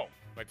gotta go.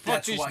 Like,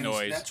 fuck this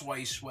noise. That's why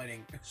he's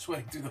sweating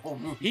through the whole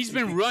movie. He's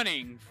been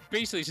running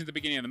basically since the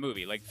beginning of the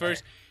movie. Like,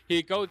 first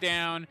he'd go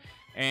down,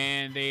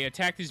 and they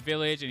attacked his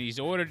village, and he's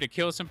ordered to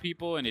kill some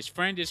people, and his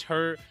friend is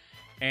hurt,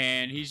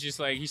 and he's just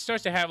like, he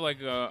starts to have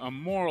like a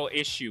moral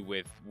issue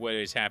with what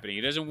is happening.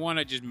 He doesn't want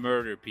to just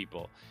murder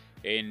people,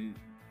 and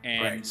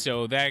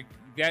so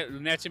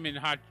that's him in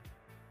hot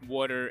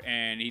water,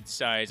 and he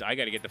decides, I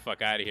got to get the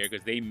fuck out of here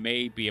because they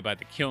may be about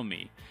to kill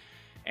me.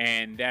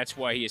 And that's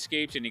why he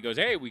escapes, and he goes,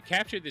 hey, we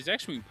captured this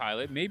X-Wing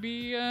pilot.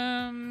 Maybe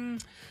I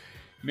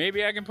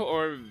can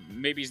or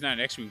maybe he's not an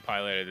X-Wing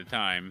pilot at the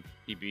time.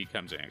 He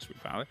becomes an X-Wing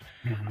pilot.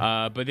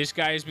 But this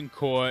guy has been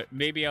caught.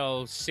 Maybe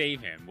I'll save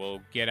him.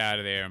 We'll get out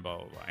of there and blah,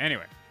 blah, blah.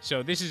 Anyway,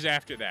 so this is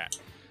after that,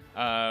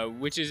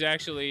 which is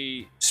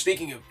actually...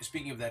 Speaking of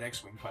that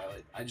X-Wing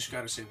pilot, I just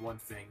got to say one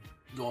thing.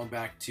 Going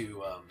back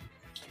to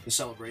the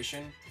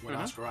celebration, when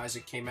Oscar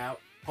Isaac came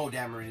out, Poe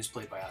Dameron is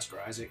played by Oscar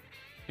Isaac.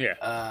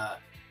 Yeah.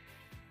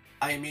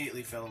 I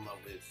immediately fell in love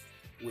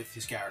with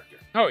his character.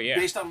 Oh, yeah.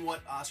 Based on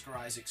what Oscar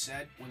Isaac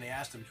said when they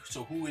asked him,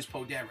 so who is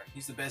Poe Dameron?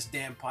 He's the best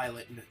damn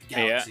pilot in the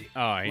galaxy.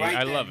 Yeah. Oh, yeah.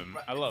 I love him.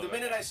 I love him. The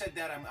minute I said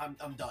that,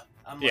 I'm done.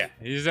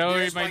 He's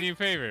always my new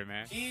favorite,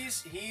 man.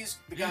 He's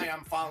the guy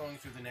I'm following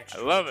through the next.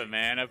 I love it,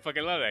 man. I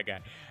fucking love that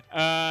guy.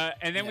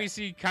 And then we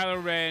see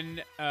Kylo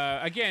Ren.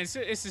 Again,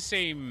 it's the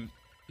same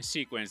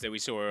sequence that we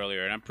saw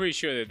earlier, and I'm pretty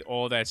sure that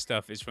all that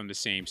stuff is from the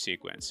same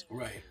sequence.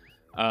 Right.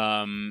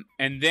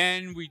 And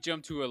then we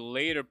jump to a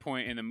later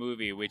point in the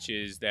movie, which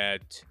is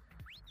that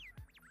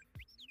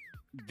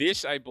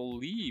this, I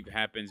believe,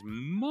 happens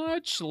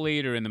much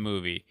later in the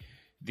movie.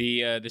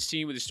 The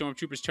scene with the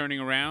stormtroopers turning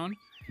around.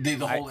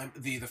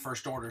 The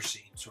First Order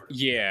scene, sort of.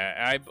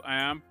 Yeah,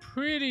 I'm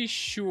pretty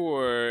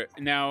sure.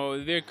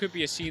 Now, there could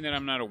be a scene that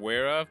I'm not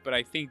aware of, but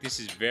I think this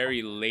is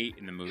very late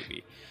in the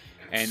movie.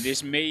 And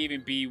this may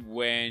even be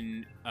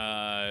when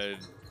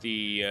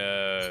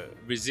the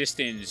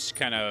Resistance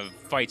kind of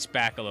fights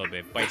back a little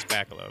bit.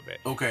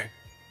 Okay.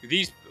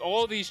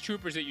 All these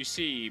troopers that you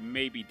see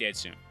may be dead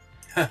soon.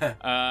 But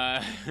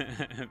I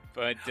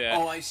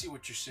see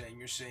what you're saying.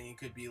 You're saying it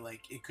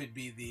could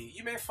be the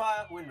you may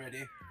fire when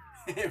ready.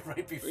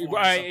 Right before.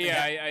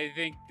 I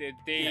think that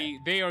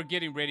they are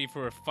getting ready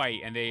for a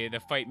fight, and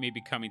the fight may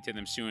be coming to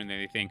them sooner than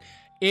they think.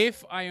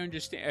 If I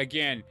understand,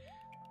 again,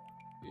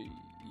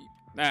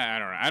 I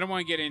don't know. I don't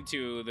want to get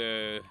into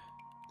the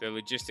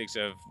logistics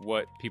of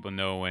what people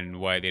know and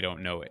why they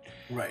don't know it.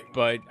 Right.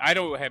 But I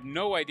have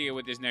no idea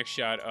what this next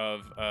shot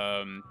of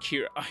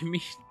Kira. I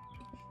mean,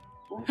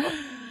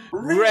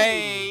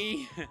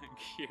 Rey,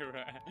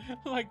 Kira,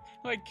 like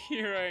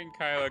Kira and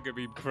Kylo could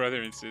be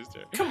brother and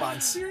sister. Come on,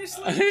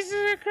 seriously? This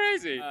is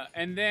crazy.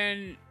 And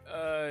then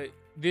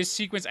this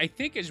sequence, I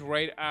think, is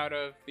right out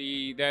of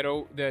the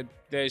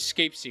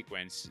escape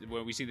sequence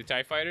where we see the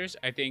TIE fighters.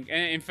 I think,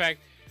 and in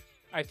fact,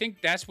 I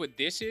think that's what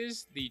this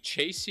is, the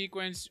chase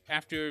sequence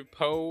after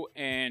Poe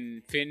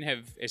and Finn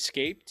have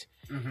escaped,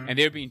 and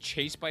they're being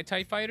chased by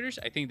TIE fighters.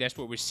 I think that's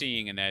what we're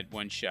seeing in that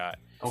one shot.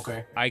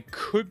 Okay. I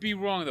could be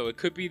wrong, though. It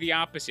could be the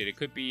opposite. It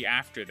could be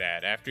after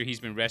that, after he's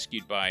been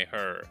rescued by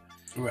her.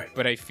 Right.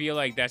 But I feel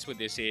like that's what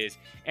this is.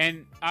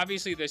 And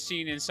obviously the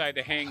scene inside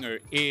the hangar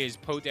is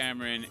Poe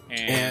Dameron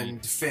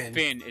and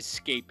Finn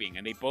escaping.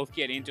 And they both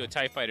get into a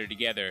TIE fighter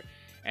together.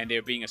 And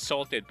they're being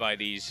assaulted by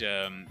these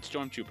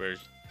stormtroopers.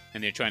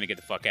 And they're trying to get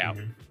the fuck out.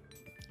 Mm-hmm.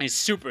 It's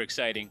super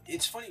exciting.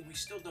 It's funny, we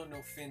still don't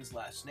know Finn's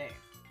last name.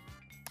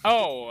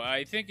 Oh,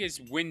 I think it's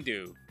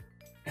Windu.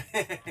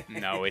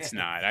 No, it's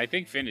not. I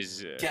think Finn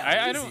is.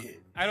 I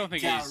don't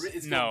think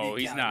he's. No,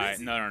 he's not.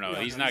 No.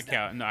 He's not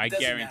Cal. No, I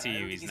guarantee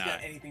you, he's not.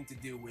 Got anything to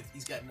do with.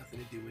 He's got nothing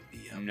to do with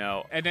the.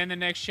 No, and then the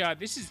next shot.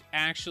 This is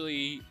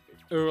actually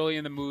early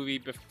in the movie,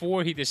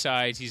 before he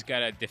decides he's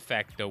got a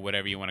defect or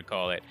whatever you want to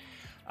call it.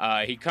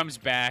 He comes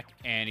back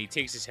and he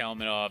takes his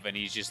helmet off, and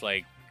he's just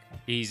like,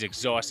 he's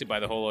exhausted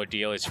by the whole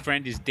ordeal. His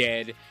friend is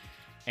dead.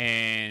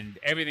 And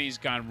everything's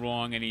gone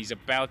wrong, and he's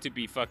about to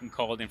be fucking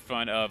called in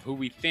front of who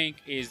we think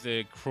is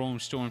the Chrome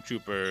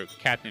Stormtrooper,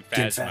 Captain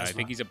Phasma. I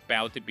think he's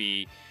about to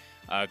be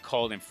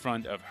called in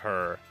front of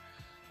her,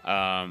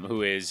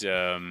 who is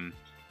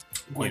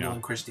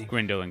Gwendolyn Christie.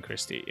 Gwendolyn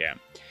Christie, yeah.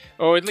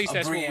 Or at least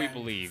that's Brienne, what we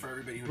believe.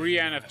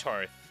 Brienne of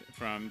Tarth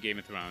from Game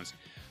of Thrones.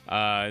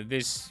 And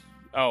this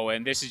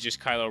is just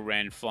Kylo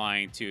Ren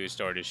flying to a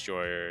Star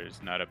Destroyer.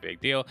 It's not a big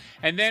deal.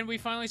 And then we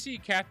finally see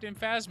Captain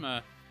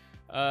Phasma.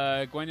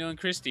 Gwendolyn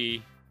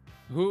Christie,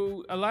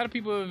 who a lot of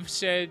people have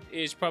said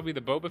is probably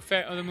the Boba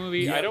Fett of the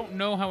movie. Yep. I don't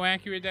know how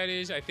accurate that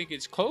is. I think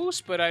it's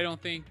close, but I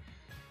think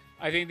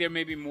there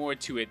may be more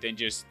to it than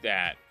just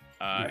that.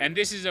 Right. And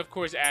this is, of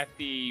course, at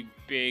the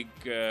big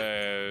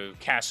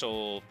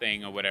castle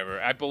thing or whatever.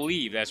 I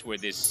believe that's where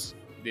this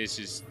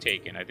is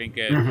taken. I think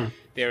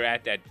they're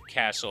at that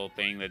castle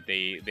thing that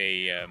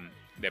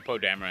that Poe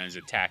Dameron is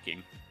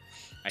attacking.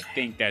 I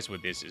think that's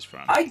what this is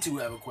from. I do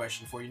have a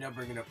question for you. Now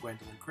bringing up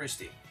Gwendolyn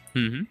Christie.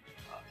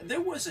 Mm-hmm.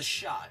 There was a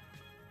shot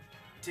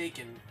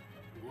taken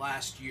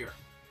last year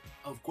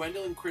of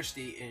Gwendolyn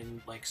Christie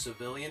in like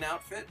civilian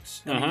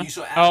outfits. I mean, you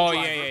saw Adam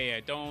Driver. Yeah.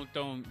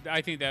 Don't.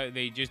 I think that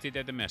they just did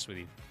that to mess with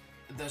you.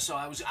 So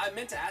I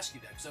meant to ask you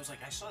that because I was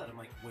like, I saw that. I'm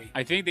like, wait.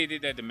 I think they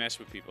did that to mess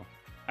with people.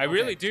 I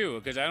really do,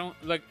 because I don't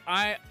like.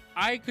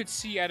 I could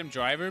see Adam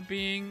Driver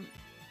being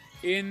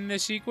in the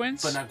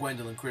sequence, but not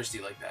Gwendolyn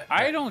Christie like that.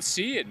 I don't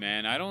see it,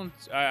 man. I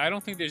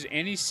don't think there's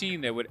any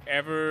scene that would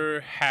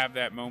ever have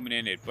that moment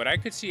in it. But I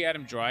could see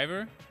Adam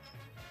Driver.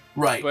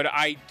 Right. But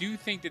I do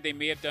think that they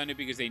may have done it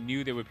because they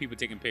knew there were people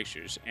taking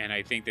pictures, and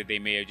I think that they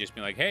may have just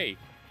been like, "Hey,"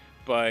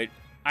 but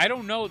I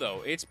don't know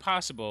though. It's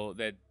possible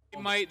that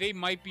they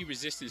might be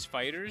Resistance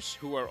fighters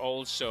who are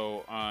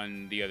also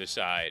on the other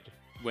side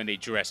when they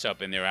dress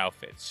up in their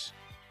outfits,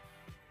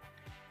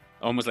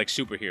 almost like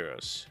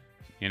superheroes,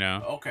 you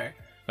know? Okay.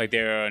 Like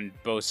they're on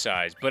both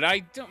sides, but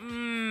I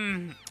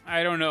don't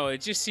know.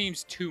 It just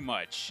seems too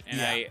much, and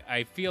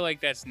I feel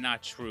like that's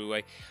not true.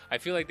 I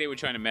feel like they were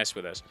trying to mess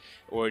with us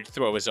or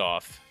throw us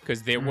off,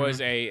 because there was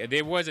a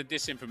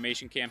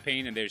disinformation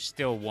campaign, and there's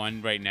still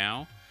one right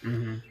now.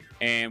 Mm-hmm.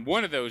 And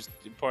one of those,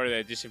 part of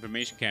that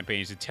disinformation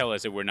campaign, is to tell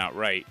us that we're not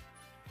right,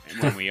 and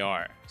when we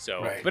are.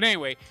 So, right. But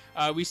anyway,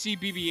 we see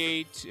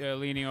BB-8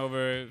 leaning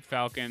over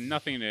Falcon.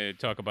 Nothing to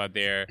talk about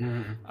there.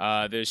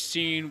 Mm-hmm. The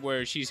scene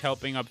where she's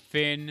helping up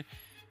Finn,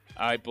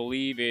 I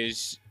believe,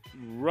 is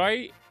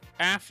right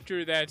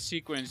after that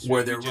sequence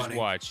where we just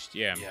watched.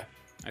 Yeah.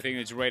 I think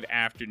it's right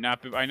after.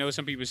 I know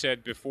some people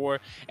said before.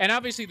 And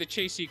obviously the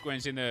chase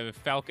sequence in the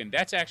Falcon,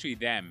 that's actually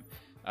them.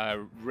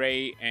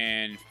 Rey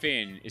and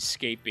Finn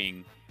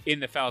escaping in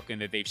the Falcon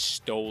that they've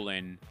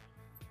stolen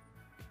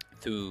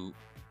through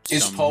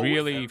some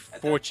really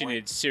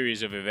fortunate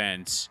series of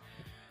events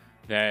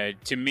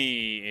that, to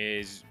me,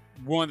 is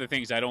one of the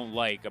things I don't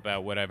like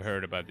about what I've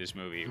heard about this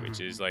movie,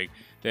 which is like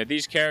that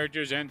these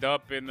characters end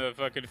up in the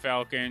fucking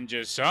Falcon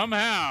just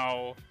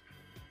somehow.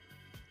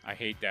 I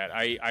hate that.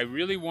 I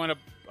really want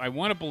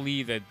to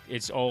believe that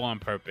it's all on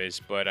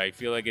purpose, but I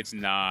feel like it's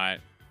not.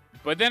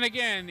 But then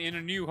again, in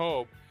A New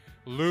Hope,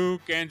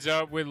 Luke ends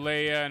up with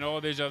Leia and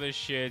all this other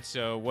shit,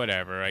 so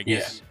whatever. I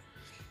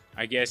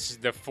guess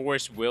the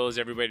Force wills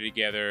everybody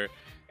together,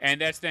 and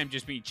that's them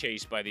just being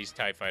chased by these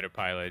TIE fighter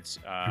pilots.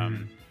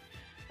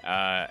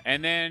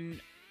 And then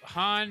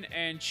Han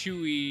and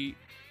Chewie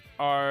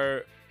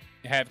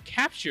have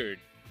captured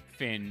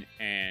Finn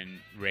and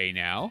Rey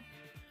now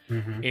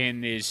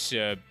in this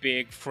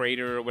big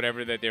freighter or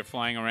whatever that they're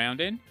flying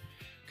around in,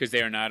 because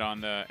they're not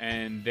on the.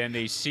 And then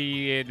they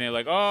see it and they're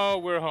like, "Oh,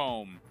 we're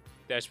home."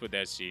 That's what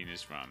that scene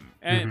is from.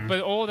 And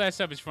but all that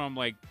stuff is from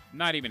like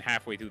not even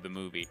halfway through the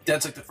movie.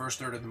 That's like the first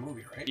third of the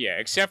movie, right? Yeah,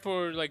 except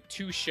for like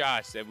 2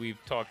 shots that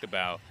we've talked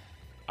about.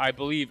 I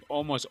believe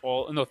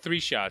three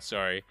shots.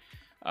 Sorry.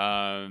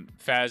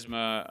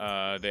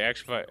 Phasma, the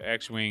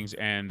X-Wings,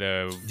 and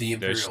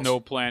the Snow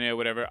Planet or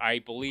whatever. I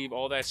believe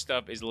all that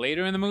stuff is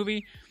later in the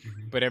movie,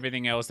 but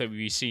everything else that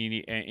we've seen,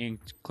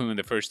 including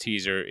the first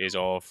teaser, is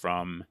all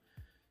from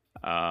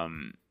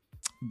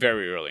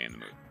very early in the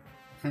movie.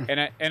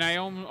 And I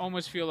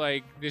almost feel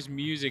like this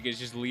music is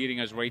just leading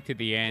us right to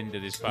the end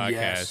of this podcast.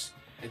 Yes.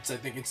 I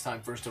think it's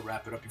time for us to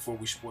wrap it up before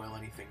we spoil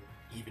anything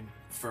even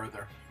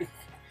further.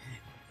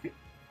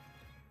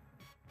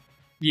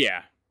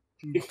 Yeah.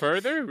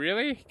 Further,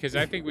 really? Because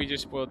I think we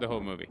just spoiled the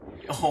whole movie.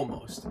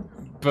 Almost.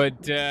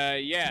 But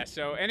yeah.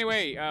 So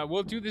anyway,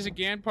 we'll do this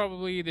again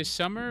probably this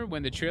summer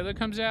when the trailer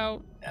comes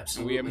out.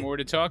 Absolutely. We have more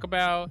to talk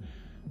about.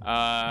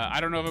 I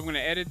don't know if I'm going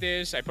to edit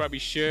this. I probably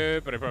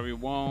should, but I probably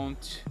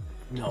won't.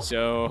 No.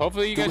 So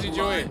hopefully you guys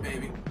enjoy it.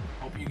 Baby.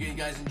 Hope you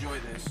guys enjoy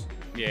this.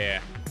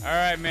 Yeah. All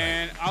right,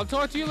 man. I'll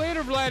talk to you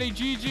later, Vladdy.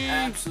 GG.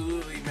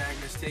 Absolutely,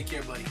 Magnus. Take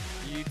care, buddy.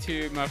 You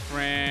too, my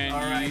friend.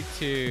 All right. You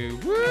too.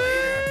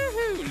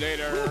 Woo!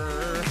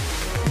 Later.